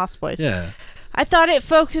meant Lost Boys. Yeah, I thought it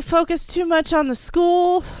focused too much on the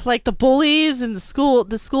school, like the bullies and the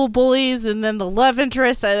school bullies, and then the love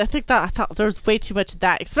interest. I thought there was way too much of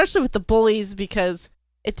that, especially with the bullies because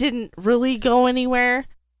it didn't really go anywhere.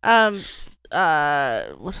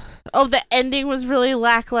 The ending was really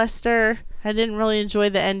lackluster. I didn't really enjoy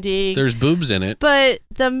the ending. There's boobs in it. But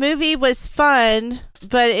the movie was fun,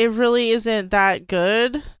 but it really isn't that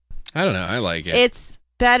good. I don't know. I like it. It's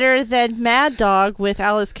better than Mad Dog with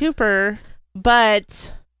Alice Cooper.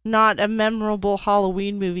 but not a memorable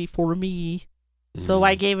Halloween movie for me. So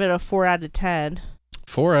I gave it a 4 out of 10.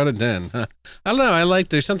 4 out of 10. Huh. I don't know.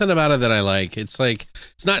 There's something about it that I like. It's like,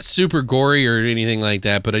 it's not super gory or anything like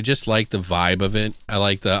that, but I just like the vibe of it. I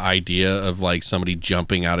like the idea of like somebody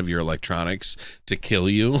jumping out of your electronics to kill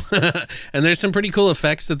you. And there's some pretty cool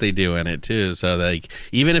effects that they do in it too. So like,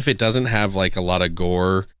 even if it doesn't have like a lot of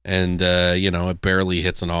gore and, it barely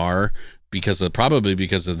hits an R, probably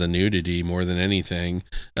because of the nudity more than anything.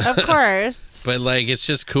 Of course. But like, it's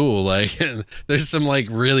just cool. Like, there's some like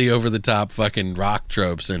really over the top fucking rock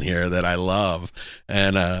tropes in here that I love.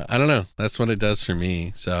 And I don't know. That's what it does for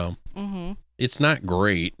me. So It's not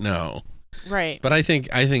great. No. Right. But I think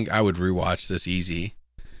I would rewatch this easy.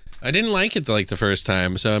 I didn't like it like the first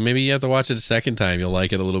time. So maybe you have to watch it a second time. You'll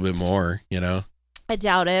like it a little bit more, I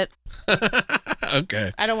doubt it.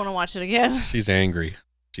 Okay. I don't want to watch it again. She's angry.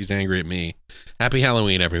 She's angry at me. Happy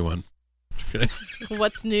Halloween, everyone.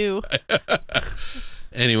 What's new?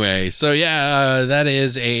 Anyway, so yeah, that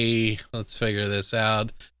is let's figure this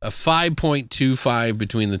out, a 5.25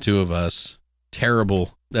 between the two of us.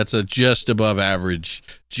 Terrible. That's a just above average.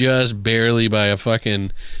 Just barely by a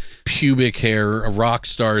fucking a rock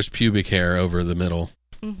star's pubic hair over the middle.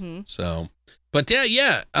 So, but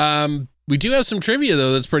yeah. We do have some trivia,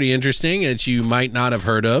 though, that's pretty interesting that you might not have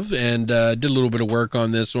heard of, and did a little bit of work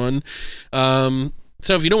on this one.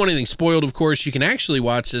 So if you don't want anything spoiled, of course, you can actually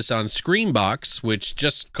watch this on Screambox, which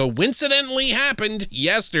just coincidentally happened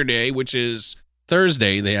yesterday, which is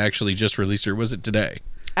Thursday. They actually just released it. Was it today?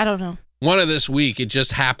 I don't know. One of this week, it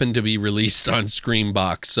just happened to be released on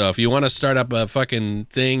Screambox. So if you want to start up a fucking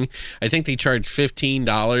thing, I think they charge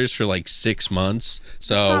 $15 for like 6 months.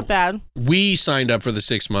 So that's not bad. We signed up for the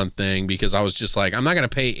 6-month thing because I was just like, I'm not going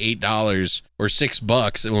to pay $8 or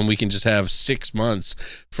 $6 when we can just have 6 months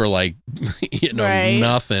for like, Right.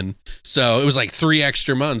 nothing. So it was like 3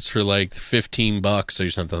 extra months for like $15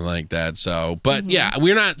 or something like that. So, but yeah,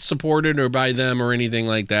 we're not supported or by them or anything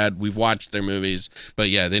like that. We've watched their movies, but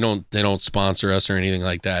yeah, they don't sponsor us or anything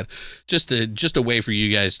like that. Just a way for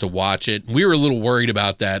you guys to watch it. We were a little worried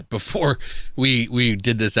about that before we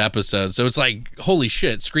did this episode. So it's like, holy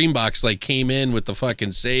shit, Screambox like came in with the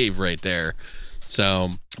fucking save right there. So,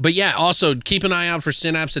 but yeah, also keep an eye out for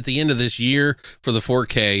Synapse at the end of this year for the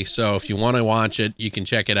 4K. So if you want to watch it, you can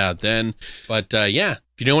check it out then. But yeah,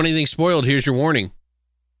 if you don't want anything spoiled, here's your warning.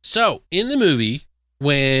 So in the movie,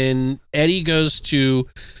 when Eddie goes to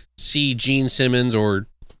see Gene Simmons or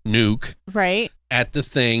Nuke Right. at the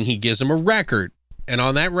thing, he gives him a record. And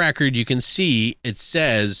on that record, you can see it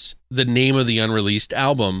says the name of the unreleased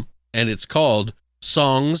album, and it's called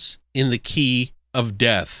Songs in the Key of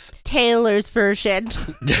Death. Taylor's version.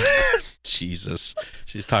 Jesus.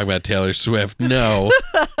 She's talking about Taylor Swift. No.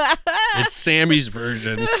 It's Sammy's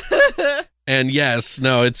version. And yes,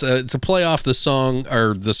 no, it's a play off the song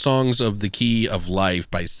or the Songs of the Key of Life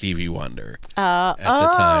by Stevie Wonder at the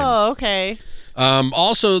time. Oh, okay.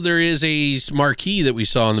 Also, there is a marquee that we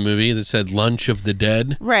saw in the movie that said Lunch of the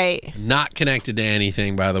Dead. Right. Not connected to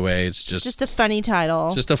anything, by the way. It's just a funny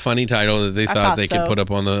title. Just a funny title that they thought they could put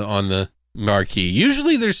up on the marquee.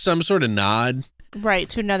 Usually there's some sort of nod. Right,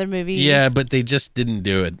 to another movie. Yeah, but they just didn't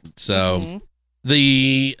do it. So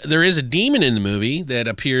there is a demon in the movie that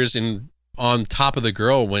appears on top of the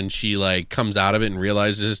girl when she like comes out of it and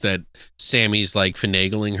realizes that Sammy's like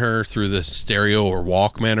finagling her through the stereo or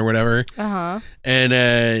Walkman or whatever.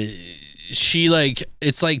 And she like,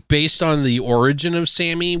 it's like based on the origin of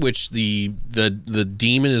Sammy, which the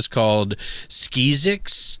demon is called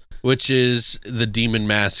Skeezix, which is the demon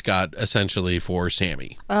mascot essentially for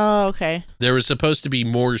Sammy. Oh, okay. There was supposed to be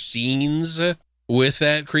more scenes with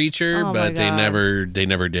that creature, but they never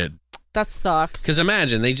did. That sucks. Because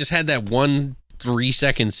imagine, they just had that 1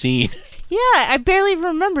 3-second scene. Yeah, I barely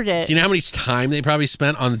remembered it. Do you know how much time they probably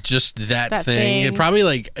spent on just that thing? It probably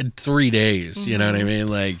like 3 days, you know what I mean?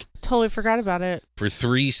 Like, totally forgot about it. For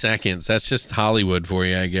 3 seconds. That's just Hollywood for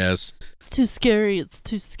you, I guess. It's too scary. It's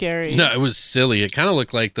too scary. No, it was silly. It kind of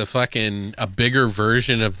looked like a bigger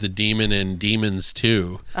version of the demon in Demons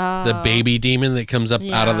 2. The baby demon that comes up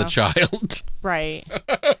out of the child. Right.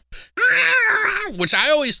 Which I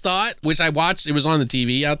always thought, which I watched, it was on the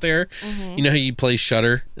TV out there. You know how you play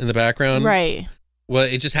Shudder in the background? Right. Well,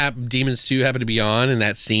 it just happened, Demons 2 happened to be on, and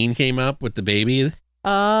that scene came up with the baby.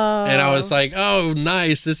 Oh. And I was like, oh,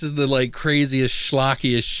 nice. This is the like craziest,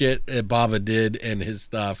 schlockiest shit that Bava did and his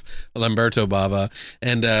stuff, Lamberto Bava.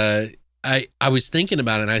 And I was thinking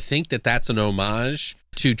about it, and I think that's an homage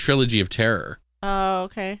to Trilogy of Terror. Oh,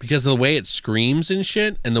 okay. Because of the way it screams and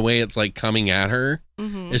shit, and the way it's like coming at her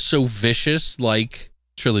is so vicious, like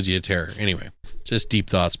Trilogy of Terror. Anyway, just deep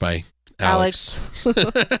thoughts by Alex.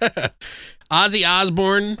 Ozzy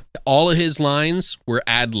Osbourne, all of his lines were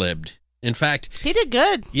ad-libbed. In fact, he did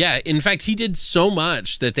good. Yeah, in fact, he did so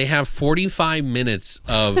much that they have 45 minutes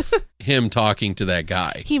of him talking to that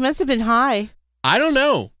guy. He must have been high. I don't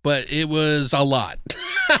know, but it was a lot.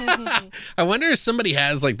 I wonder if somebody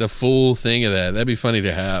has like the full thing of that. That'd be funny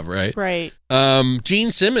to have, right? Right. Gene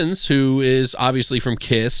Simmons, who is obviously from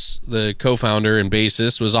Kiss, the co-founder and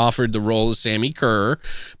bassist, was offered the role of Sammy Kerr,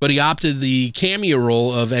 but he opted the cameo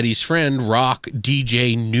role of Eddie's friend, rock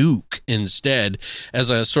DJ Nuke, instead, as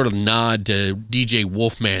a sort of nod to DJ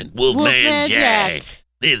Wolfman. Wolfman Jack.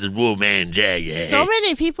 This is Wolfman Jack. So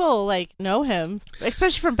many people like know him,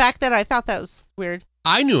 especially from back then. I thought that was weird.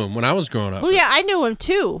 I knew him when I was growing up. Oh yeah, I knew him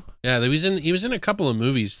too. Yeah, he was in a couple of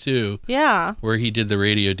movies too. Yeah. Where he did the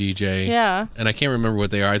radio DJ. Yeah. And I can't remember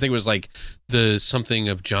what they are. I think it was like the something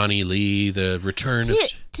of Johnny Lee, the return of...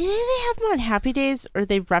 Did they have him on Happy Days, or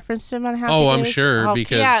they referenced him on Happy Days? Oh, I'm sure,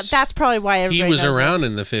 because... Yeah, that's probably why everybody he was knows around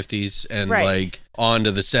him. in the 50s and Right. like on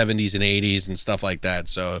to the 70s and 80s and stuff like that.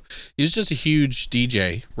 So he was just a huge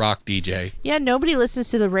DJ, rock DJ. Yeah, nobody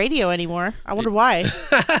listens to the radio anymore. I wonder why.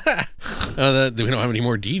 We don't have any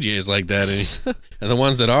more DJs like that. And the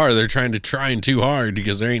ones that are, they're trying too hard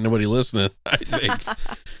because there ain't nobody listening, I think.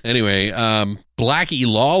 Anyway, Blackie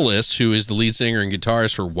Lawless, who is the lead singer and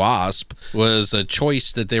guitarist for Wasp, was a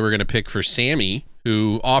choice that they were going to pick for Sammy,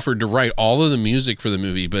 who offered to write all of the music for the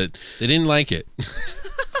movie, but they didn't like it.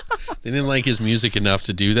 They didn't like his music enough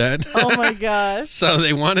to do that. Oh my gosh. So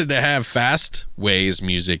they wanted to have Fastway's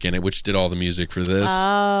music in it, which did all the music for this.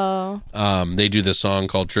 Oh. They do the song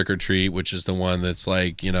called Trick or Treat, which is the one that's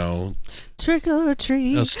like, you know... Trick or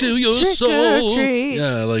treat. I'll steal your Trick soul. Or treat.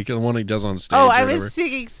 Yeah, like the one he does on stage. Oh, or I whatever. was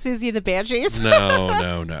singing Susie and the Banshees.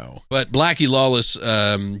 No. But Blackie Lawless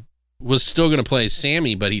was still going to play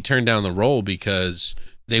Sammy, but he turned down the role because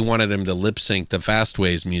they wanted him to lip sync the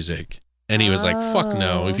Fastway's music. And he was like, fuck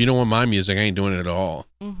no. If you don't want my music, I ain't doing it at all.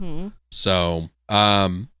 Mm-hmm. So,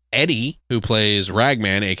 Eddie, who plays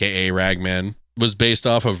Ragman, a.k.a. Ragman, was based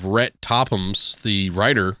off of Rhett Topham's, the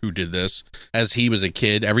writer who did this. As he was a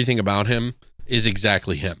kid, everything about him is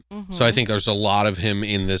exactly him. Mm-hmm. So I think there's a lot of him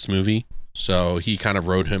in this movie. So he kind of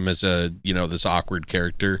wrote him as a, this awkward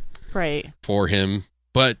character Right. for him.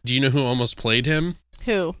 But do you know who almost played him?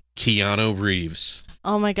 Who? Keanu Reeves.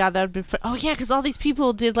 Oh my God, that would be fun. Oh yeah, because all these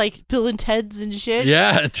people did like Bill and Ted's and shit.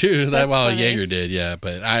 Yeah, too. That's funny. Yeager did, yeah.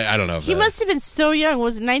 But I don't know if He must have been so young.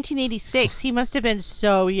 Was it 1986? He must have been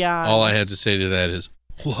so young. All I had to say to that is,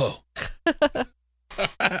 whoa.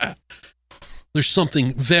 There's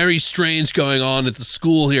something very strange going on at the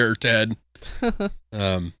school here, Ted.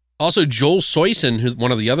 Also, Joel Soyson, who's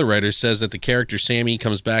one of the other writers, says that the character Sammy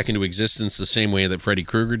comes back into existence the same way that Freddy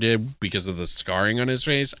Krueger did because of the scarring on his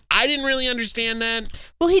face. I didn't really understand that.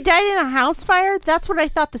 Well, he died in a house fire. That's what I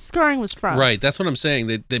thought the scarring was from. Right, that's what I'm saying.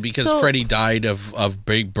 That because Freddy died of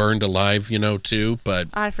being burned alive, too. But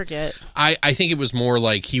I forget. I think it was more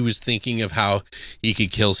like he was thinking of how he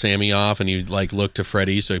could kill Sammy off, and he like looked to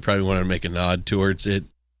Freddy, so he probably wanted to make a nod towards it.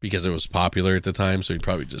 Because it was popular at the time, so he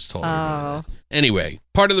probably just told her. Anyway,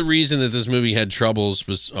 part of the reason that this movie had troubles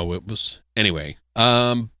was... Anyway.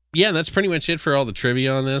 Yeah, that's pretty much it for all the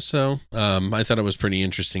trivia on this, so... I thought it was pretty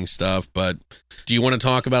interesting stuff, but... Do you want to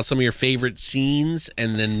talk about some of your favorite scenes,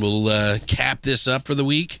 and then we'll cap this up for the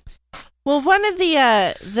week? Well, one of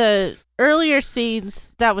the earlier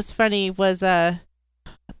scenes that was funny was that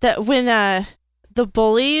when the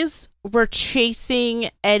bullies were chasing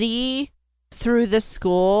Eddie... through the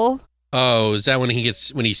school. Oh, is that when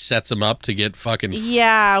he sets him up to get fucking...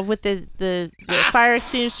 Yeah, with the fire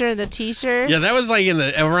extinguisher and the t-shirt. Yeah, that was like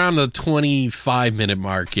around the 25-minute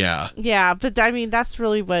mark, yeah. Yeah, but I mean, that's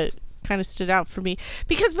really what kind of stood out for me.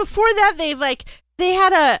 Because before that, they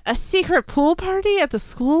had a secret pool party at the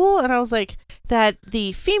school, and I was like, that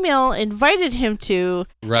the female invited him to,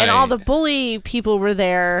 right. And all the bully people were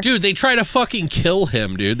there. Dude, they try to fucking kill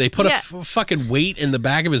him, dude. They put a fucking weight in the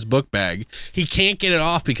back of his book bag. He can't get it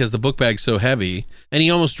off because the book bag's so heavy, and he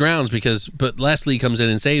almost drowns but Leslie comes in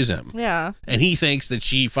and saves him. Yeah. And he thinks that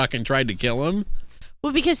she fucking tried to kill him.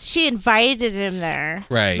 Well, because she invited him there.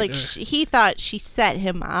 Right. Like, he thought she set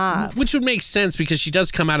him up. Which would make sense because she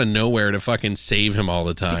does come out of nowhere to fucking save him all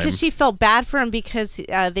the time. Because she felt bad for him because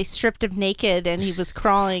they stripped him naked and he was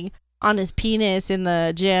crawling on his penis in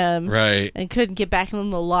the gym. Right. And couldn't get back in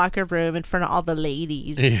the locker room in front of all the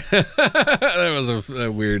ladies. Yeah. That was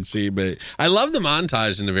a weird scene, but I love the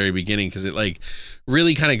montage in the very beginning because it like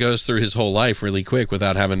really kind of goes through his whole life really quick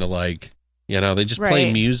without having to like... they just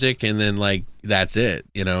play music and then like that's it,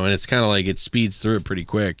 and it's kind of like it speeds through it pretty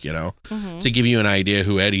quick, to give you an idea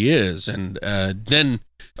who Eddie is. And then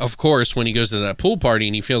of course, when he goes to that pool party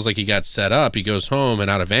and he feels like he got set up, he goes home and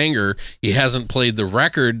out of anger, he hasn't played the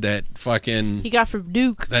record that fucking... He got from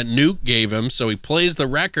Nuke. That Nuke gave him. So he plays the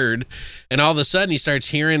record and all of a sudden he starts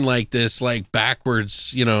hearing like this like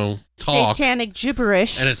backwards, talk. Satanic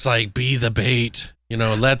gibberish. And it's like, be the bait.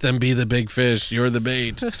 Let them be the big fish. You're the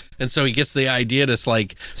bait. And so he gets the idea to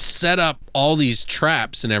like set up all these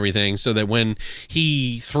traps and everything so that when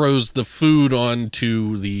he throws the food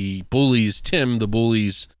onto the bullies, Tim, the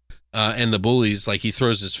bullies, and the bullies, like he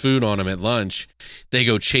throws his food on him at lunch, they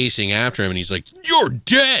go chasing after him and he's like, you're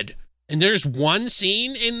dead. And there's one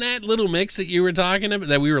scene in that little mix that you were talking about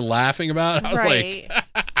that we were laughing about. I was like,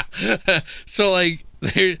 so like,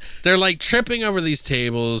 they're like tripping over these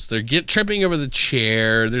tables. They're tripping over the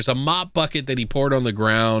chair. There's a mop bucket that he poured on the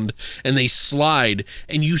ground and they slide.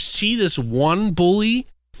 And you see this one bully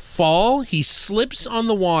fall. He slips on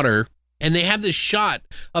the water and they have this shot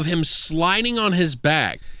of him sliding on his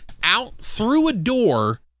back out through a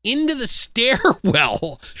door into the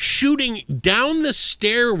stairwell, shooting down the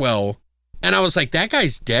stairwell. And I was like, that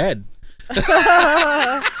guy's dead.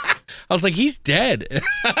 I was like, he's dead.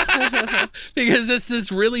 Because it's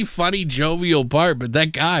this really funny, jovial part, but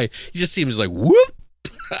that guy, he just seems like, whoop.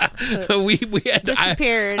 we had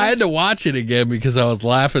disappeared. I had to watch it again because I was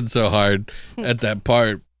laughing so hard at that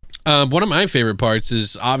part. One of my favorite parts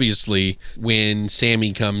is obviously when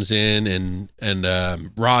Sammy comes in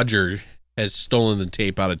and Roger has stolen the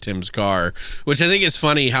tape out of Tim's car, which I think is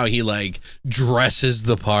funny how he like dresses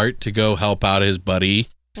the part to go help out his buddy.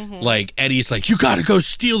 Mm-hmm. Like Eddie's like, you gotta go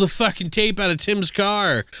steal the fucking tape out of Tim's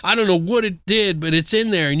car. I don't know what it did, but it's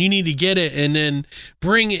in there and you need to get it and then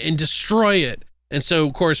bring it and destroy it. And so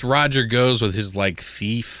of course Roger goes with his like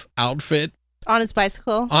thief outfit on his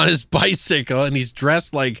bicycle and he's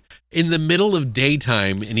dressed like in the middle of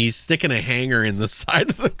daytime and he's sticking a hanger in the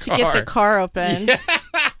side of the car to get the car open. Yeah.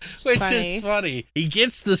 Which is funny. He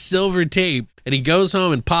gets the silver tape and he goes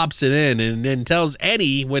home and pops it in and then tells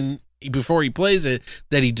Eddie before he plays it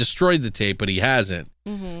that he destroyed the tape, but he hasn't.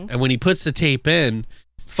 Mm-hmm. And when he puts the tape in,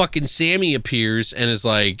 fucking Sammy appears and is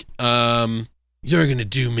like, you're gonna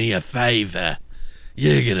do me a favor.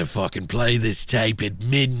 You're gonna fucking play this tape at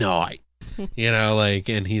midnight.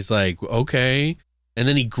 And he's like, okay. And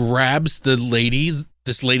then he grabs this lady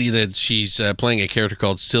that she's playing a character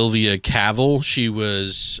called Sylvia Cavil. She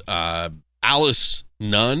was Alice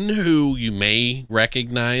Nunn, who you may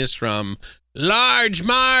recognize from Large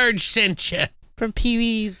Marge sent you. From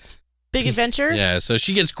Pee-wee's Big Adventure? Yeah, so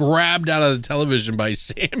she gets grabbed out of the television by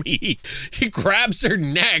Sammy. He grabs her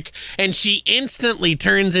neck, and she instantly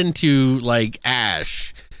turns into, like,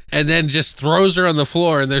 ash. And then just throws her on the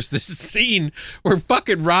floor, and there's this scene where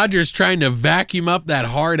fucking Roger's trying to vacuum up that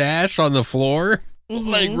hard ash on the floor. Mm-hmm.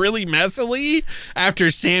 Like really messily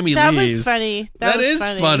after Sammy leaves. That was funny. That is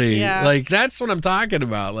funny. Yeah. Like that's what I'm talking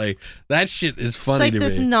about. Like that shit is funny to me.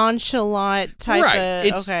 It's like this nonchalant type of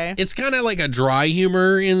It's kind of like a dry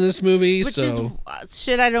humor in this movie, which is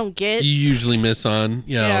shit I don't get. You usually miss on,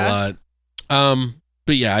 a lot.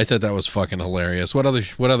 But yeah, I thought that was fucking hilarious. What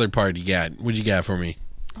other part you got? What'd you got for me?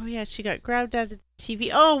 Oh yeah, she got grabbed out of the TV.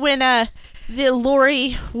 Oh, when the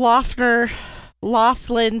Lori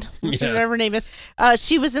Laughlin, whatever her name is,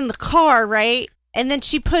 she was in the car, right? And then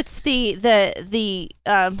she puts the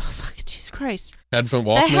Jesus Christ, headphone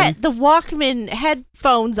Walkman, the Walkman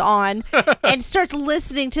headphones on, and starts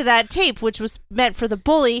listening to that tape, which was meant for the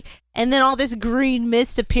bully. And then all this green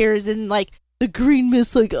mist appears, and like the green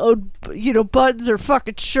mist, like buttons her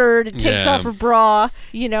fucking shirt. It takes off her bra,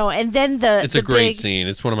 and then it's a great scene.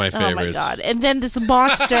 It's one of my favorites. Oh my god! And then this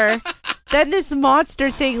monster. Then this monster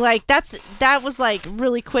thing, like that was like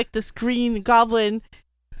really quick. This green goblin,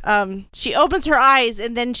 she opens her eyes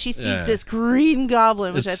and then she sees this green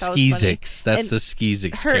goblin, which I thought was funny. That's the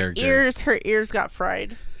Skeezix character. Her ears got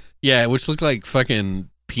fried. Yeah, which looked like fucking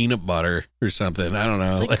peanut butter or something. I don't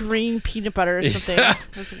know, like green peanut butter or something.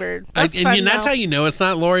 That's weird. That's how you know it's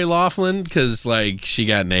not Lori Laughlin because like she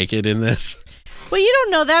got naked in this. Well, you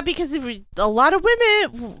don't know that because a lot of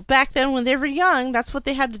women back then when they were young, that's what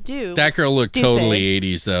they had to do. That girl looked totally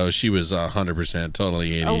 80s, though. She was 100%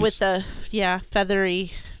 totally 80s. Oh, with the,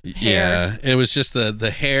 feathery hair. Yeah, it was just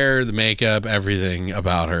the hair, the makeup, everything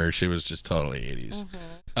about her. She was just totally 80s.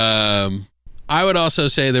 Mm-hmm. I would also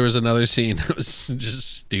say there was another scene that was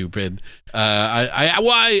just stupid. I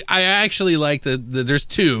actually like there's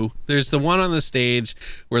two. There's the one on the stage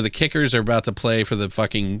where the Kickers are about to play for the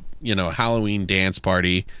fucking, Halloween dance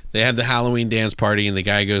party. They have the Halloween dance party and the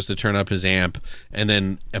guy goes to turn up his amp and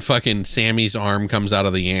then fucking Sammy's arm comes out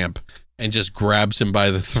of the amp and just grabs him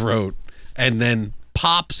by the throat and then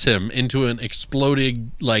pops him into an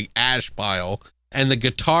exploding like ash pile. and the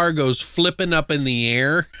guitar goes flipping up in the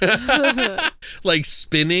air, like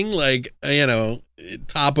spinning, like, you know,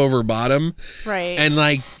 top over bottom. Right. And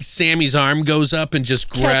like Sammy's arm goes up and just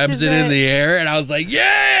grabs Catches it in it. the air. And I was like,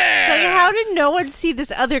 yeah. It's like, how did no one see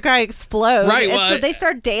this other guy explode? Right, And well, so they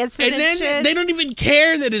start dancing and then shit. they don't even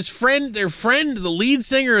care that their friend, the lead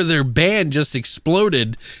singer of their band, just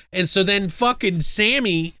exploded. And so then fucking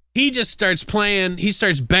Sammy, he just starts playing, he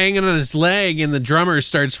starts banging on his leg, and the drummer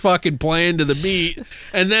starts fucking playing to the beat.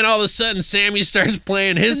 And then all of a sudden, Sammy starts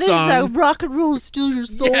playing his and then song. it's like, rock and roll, steal your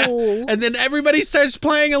soul. Yeah. And then everybody starts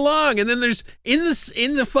playing along. And then there's, in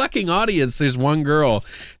the fucking audience, there's one girl,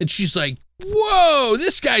 and she's like, whoa,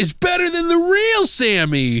 this guy's better than the real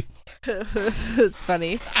Sammy. It's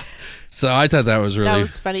funny. So I thought that was really... That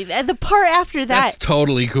was funny. And the part after that... That's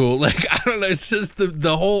totally cool. Like, I don't know, it's just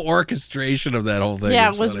the whole orchestration of that whole thing. Yeah,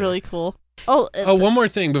 is it was funny. really cool. One more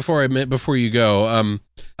thing before you go.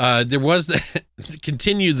 There was to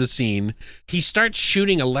continue the scene. He starts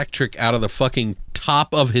shooting electric out of the fucking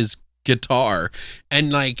top of his guitar,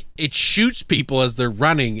 and like it shoots people as they're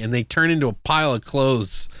running, and they turn into a pile of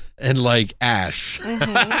clothes and like ash.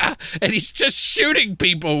 Mm-hmm. And he's just shooting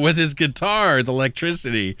people with his guitar, the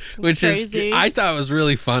electricity, which crazy. is I thought was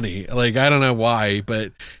really funny. Like, I don't know why,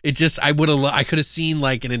 but it just I could have seen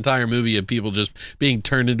like an entire movie of people just being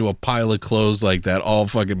turned into a pile of clothes like that all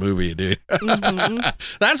fucking movie, dude. Mm-hmm.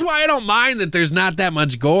 That's why I don't mind that there's not that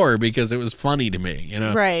much gore, because it was funny to me, you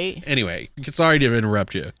know. Right. Anyway, sorry to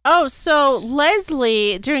interrupt you. Oh, so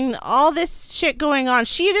Leslie, during all this shit going on,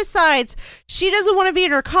 she decides she doesn't want to be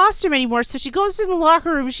in her costume anymore, so she goes in the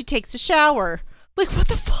locker room and she takes a shower. Like, what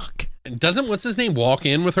the fuck? And doesn't what's his name walk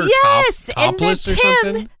in with her and topless then or Tim,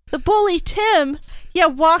 something? the bully Tim,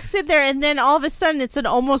 walks in there, and then all of a sudden it's an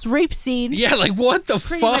almost rape scene. Yeah, like what the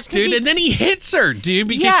Pretty fuck, much, 'cause dude? And then he hits her, dude,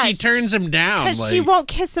 because she turns him down. Because like, she won't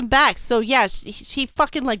kiss him back. So yeah, she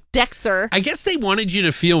fucking like decks her. I guess they wanted you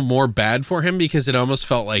to feel more bad for him, because it almost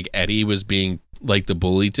felt like Eddie was being like the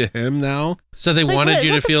bully to him now. So they wanted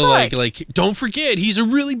you to feel like don't forget, he's a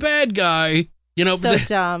really bad guy. You know, so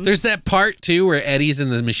dumb. There's that part too where Eddie's in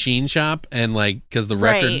the machine shop, and like, because the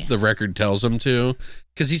record tells him to,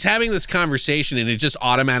 because he's having this conversation and it just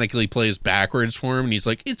automatically plays backwards for him, and he's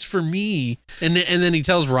like, "It's for me," and then he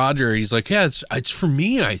tells Roger, he's like, "Yeah, it's for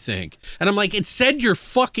me, I think," and I'm like, "It said your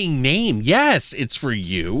fucking name. Yes, it's for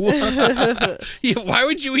you." Why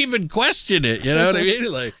would you even question it? You know what I mean?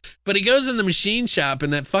 Like, but he goes in the machine shop,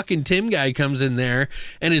 and that fucking Tim guy comes in there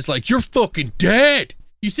and is like, "You're fucking dead.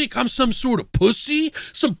 You think I'm some sort of pussy?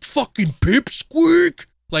 Some fucking pipsqueak?"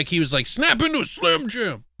 Like, he was like, "Snap into a Slim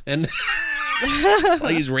Jim." And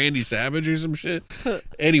like he's Randy Savage or some shit.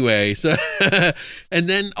 Anyway, so and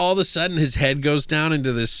then all of a sudden his head goes down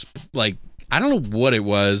into this, like, I don't know what it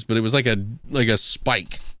was, but it was like a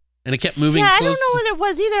spike. And it kept moving close. I don't know what it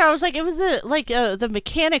was either. I was like, it was the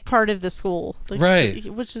mechanic part of the school. Like, right.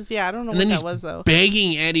 Which is, I don't know and what then that was, though.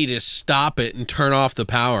 Begging Eddie to stop it and turn off the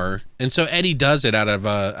power. And so Eddie does it out of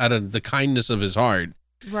the kindness of his heart.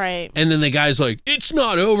 Right. And then the guy's like, "It's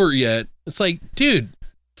not over yet." It's like, dude,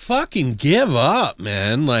 fucking give up,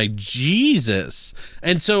 man. Like, Jesus.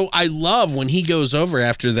 And so I love when he goes over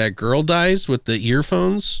after that girl dies with the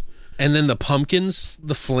earphones, and then the pumpkins,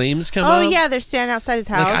 the flames come up. Oh, yeah, they're standing outside his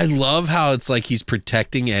house. Like, I love how it's like he's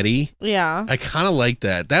protecting Eddie. Yeah. I kind of like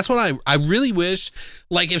that. That's what I really wish,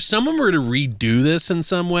 like, if someone were to redo this in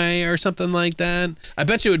some way or something like that, I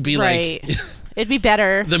bet you it would be like... It'd be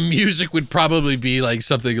better. The music would probably be like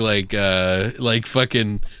something like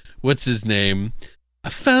fucking, what's his name? "I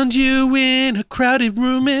found you in a crowded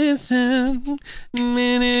room." I don't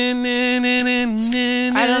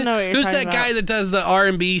know what you're Who's talking that about. guy that does the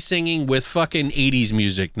R&B singing with fucking 80s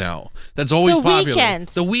music now? That's always The popular.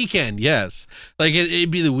 Weeknd. The Weeknd, yes. Like it'd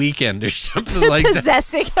be The Weeknd or something like that.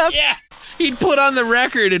 Possessing him. Yeah. He'd put on the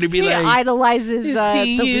record and it'd be He like, idolizes The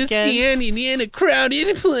Weeknd. standing in a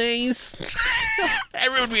crowded place.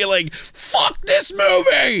 Everyone would be like, "Fuck this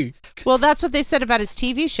movie." Well, that's what they said about his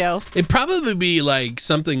TV show. It'd probably be like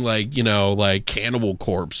something like, like Cannibal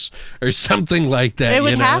Corpse or something like that. It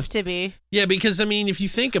would have to be. Yeah, because I mean, if you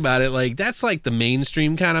think about it, like that's like the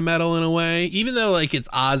mainstream kind of metal in a way. Even though like it's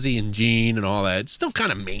Ozzy and Gene and all that, it's still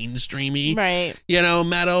kind of mainstreamy. Right.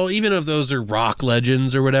 Metal, even if those are rock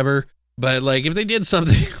legends or whatever. But like if they did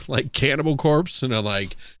something like Cannibal Corpse and they're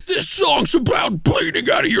like, "This song's about bleeding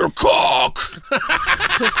out of your cock."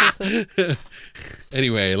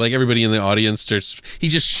 Anyway, like everybody in the audience he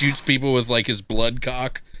just shoots people with like his blood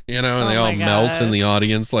cock, and they all melt in the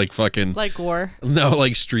audience like fucking like gore. No,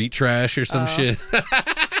 like street trash or some shit.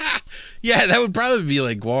 Yeah, that would probably be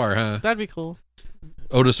like gore, huh? That'd be cool.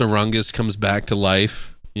 Otis Orungus comes back to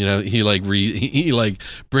life. You know, he like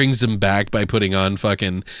brings him back by putting on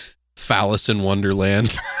fucking Phallus in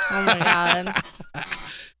Wonderland. Oh my God.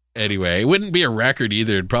 Anyway, it wouldn't be a record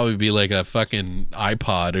either. It'd probably be like a fucking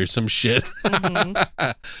iPod or some shit.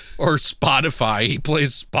 Or Spotify. He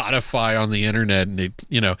plays Spotify on the internet, and it,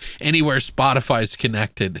 you know, anywhere Spotify's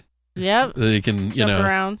connected. Yep. They can, Jump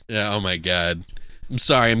around. Yeah, oh my God. I'm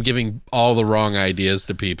sorry, I'm giving all the wrong ideas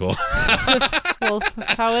to people. Well,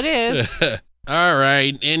 that's how it is. All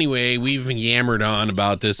right. Anyway, we've yammered on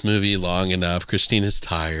about this movie long enough. Christina's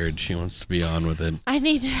tired. She wants to be on with it. I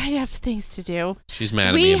have things to do. She's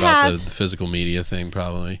mad at me about the physical media thing,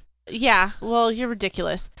 probably. Yeah, well, you're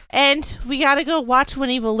ridiculous. And we got to go watch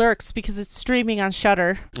When Evil Lurks because it's streaming on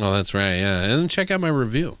Shudder. Oh, that's right, yeah. And check out my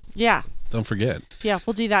review. Yeah. Don't forget. Yeah,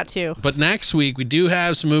 we'll do that too. But next week, we do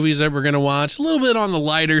have some movies that we're going to watch. A little bit on the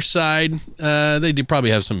lighter side. They do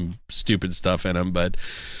probably have some stupid stuff in them, but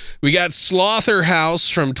we got Slaughterhouse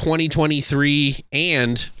from 2023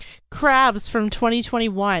 and Crabs from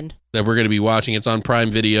 2021. That we're going to be watching. It's on Prime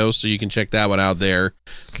Video, so you can check that one out there.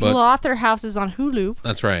 Slaughterhouse is on Hulu.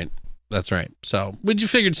 That's right. That's right. So we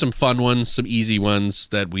just figured some fun ones, some easy ones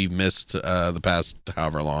that we've missed the past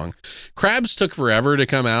however long. Crabs took forever to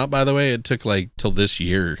come out, by the way. It took like till this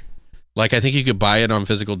year. Like, I think you could buy it on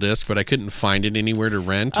physical disc, but I couldn't find it anywhere to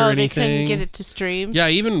rent or anything. They couldn't get it to stream? Yeah, I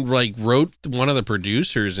even like wrote one of the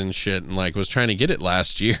producers and shit and like was trying to get it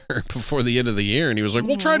last year before the end of the year. And he was like,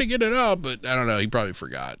 we'll try to get it out, but I don't know. He probably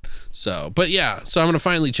forgot. So, but yeah, so I'm going to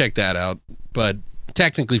finally check that out. But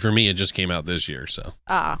technically for me, it just came out this year. So.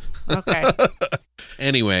 Ah, okay.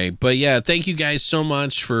 Anyway, but yeah, thank you guys so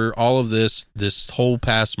much for all of this whole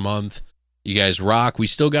past month. You guys rock. We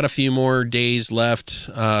still got a few more days left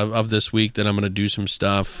of this week that I'm going to do some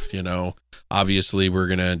stuff. You know, obviously we're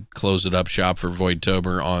going to close it up shop for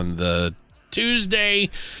Voidtober on the Tuesday.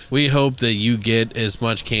 We hope that you get as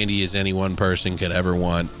much candy as any one person could ever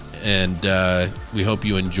want. And we hope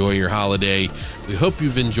you enjoy your holiday. We hope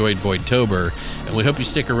you've enjoyed Voidtober. And we hope you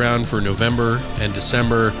stick around for November and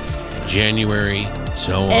December, January,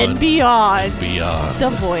 so on. And beyond. Beyond. The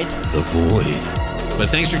Void. The Void. But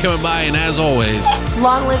thanks for coming by, and as always,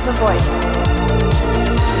 long live the Void.